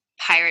spaceships?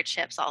 Pirate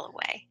ships all the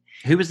way.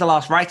 Who was the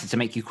last writer to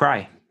make you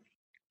cry?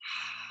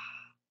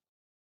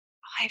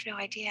 I have no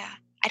idea.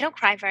 I don't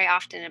cry very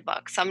often in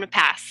books, so I'm going to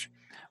pass.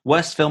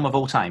 Worst film of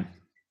all time?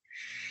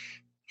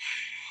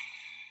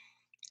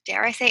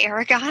 Dare I say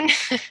Aragon?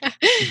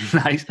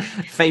 Nice.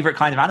 Favorite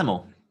kind of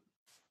animal?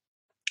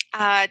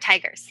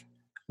 Tigers.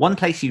 One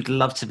place you'd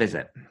love to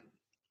visit?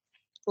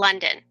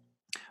 London.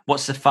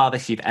 What's the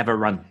farthest you've ever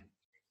run?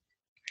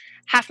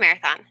 Half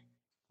marathon.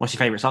 What's your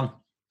favorite song?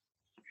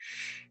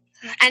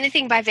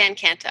 Anything by Van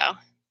Canto.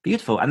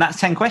 Beautiful. And that's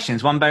 10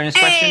 questions. One bonus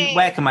question.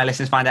 Where can my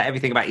listeners find out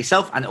everything about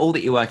yourself and all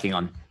that you're working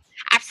on?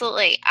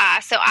 Absolutely.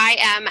 So I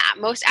am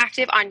most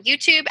active on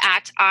YouTube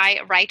at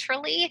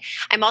iWriterly.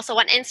 I'm also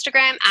on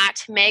Instagram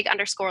at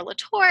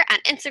Meg_Latour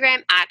and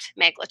Instagram at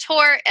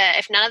MegLatour.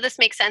 If none of this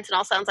makes sense and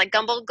all sounds like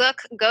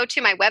gumblegook, go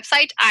to my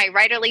website,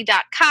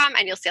 iWriterly.com,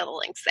 and you'll see all the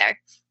links there.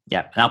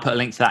 Yeah, and I'll put a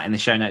link to that in the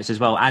show notes as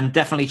well. And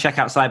definitely check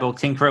out Cyborg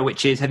Tinkerer,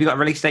 which is, have you got a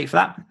release date for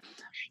that?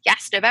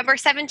 Yes, November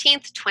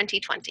 17th,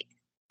 2020.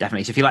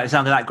 Definitely. So if you like the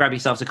sound of that, grab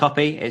yourselves a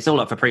copy. It's all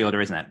up for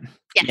pre-order, isn't it?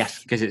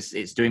 Yes. Because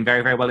it's doing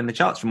very, very well in the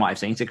charts from what I've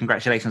seen. So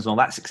congratulations on all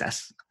that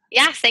success.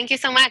 Yes, thank you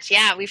so much.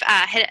 Yeah, we've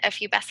hit a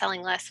few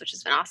best-selling lists, which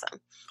has been awesome.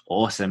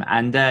 Awesome.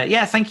 And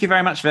thank you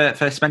very much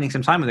for spending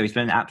some time with me. It's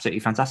been absolutely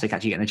fantastic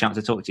actually getting a chance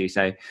to talk to you.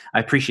 So I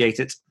appreciate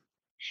it.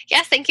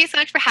 Yes, thank you so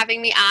much for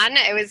having me on.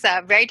 It was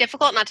very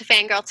difficult not to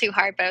fangirl too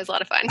hard, but it was a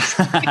lot of fun.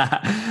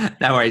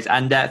 No worries.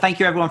 And thank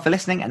you everyone for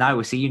listening, and I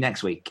will see you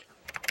next week.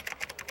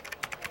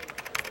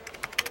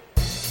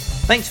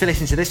 Thanks for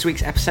listening to this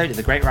week's episode of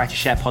the Great Writer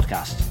Share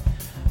podcast.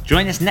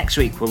 Join us next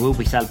week where we'll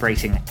be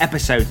celebrating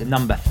episode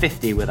number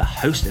 50 with a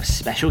host of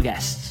special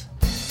guests.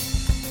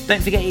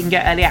 Don't forget you can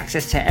get early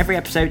access to every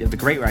episode of the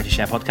Great Writer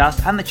Share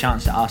podcast and the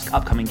chance to ask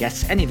upcoming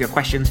guests any of your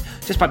questions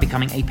just by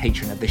becoming a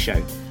patron of the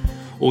show.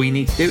 All you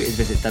need to do is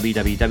visit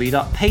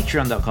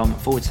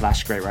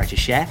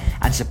www.patreon.com/greatwritershare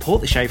and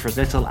support the show for as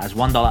little as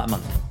 $1 a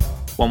month.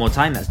 One more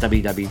time, that's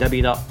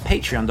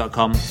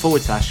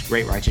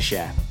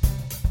www.patreon.com/greatwritershare.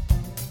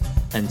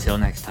 Until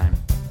next time.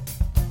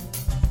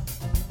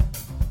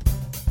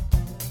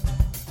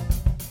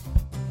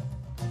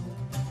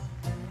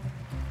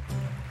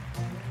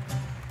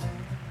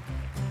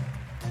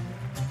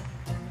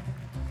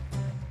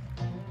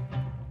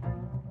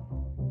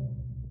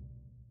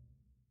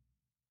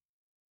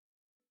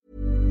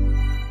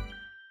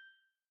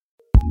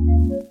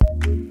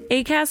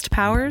 Acast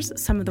powers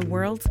some of the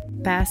world's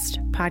best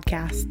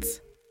podcasts.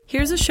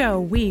 Here's a show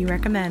we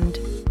recommend.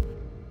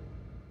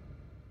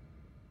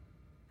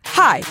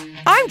 Hi,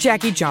 I'm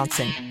Jackie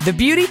Johnson, the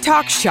Beauty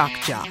Talk Shock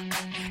Jock,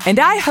 and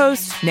I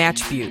host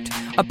Natch Beaut,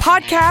 a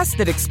podcast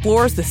that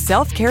explores the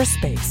self-care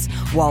space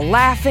while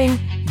laughing,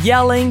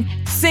 yelling,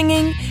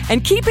 singing,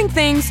 and keeping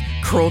things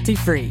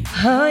cruelty-free.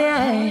 Oh,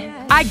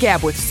 yeah. I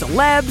gab with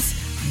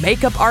celebs,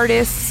 makeup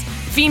artists,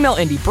 female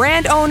indie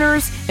brand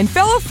owners, and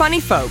fellow funny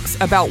folks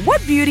about what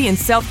beauty and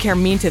self-care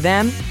mean to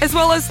them, as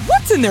well as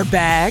what's in their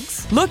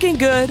bags. Looking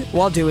good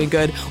while doing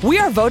good, we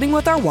are voting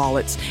with our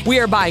wallets, we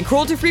are buying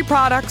cruelty-free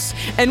products,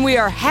 and we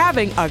are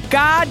having a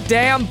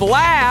goddamn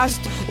blast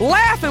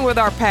laughing with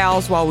our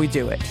pals while we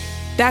do it.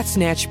 That's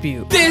Natch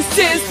Beaut. This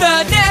is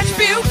the Natch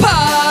Beaut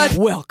Pod!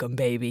 Welcome,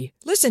 baby.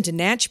 Listen to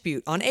Natch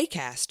Beaut on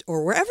Acast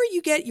or wherever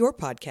you get your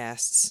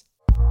podcasts.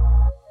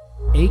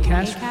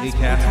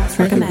 Acast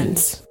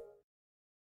recommends.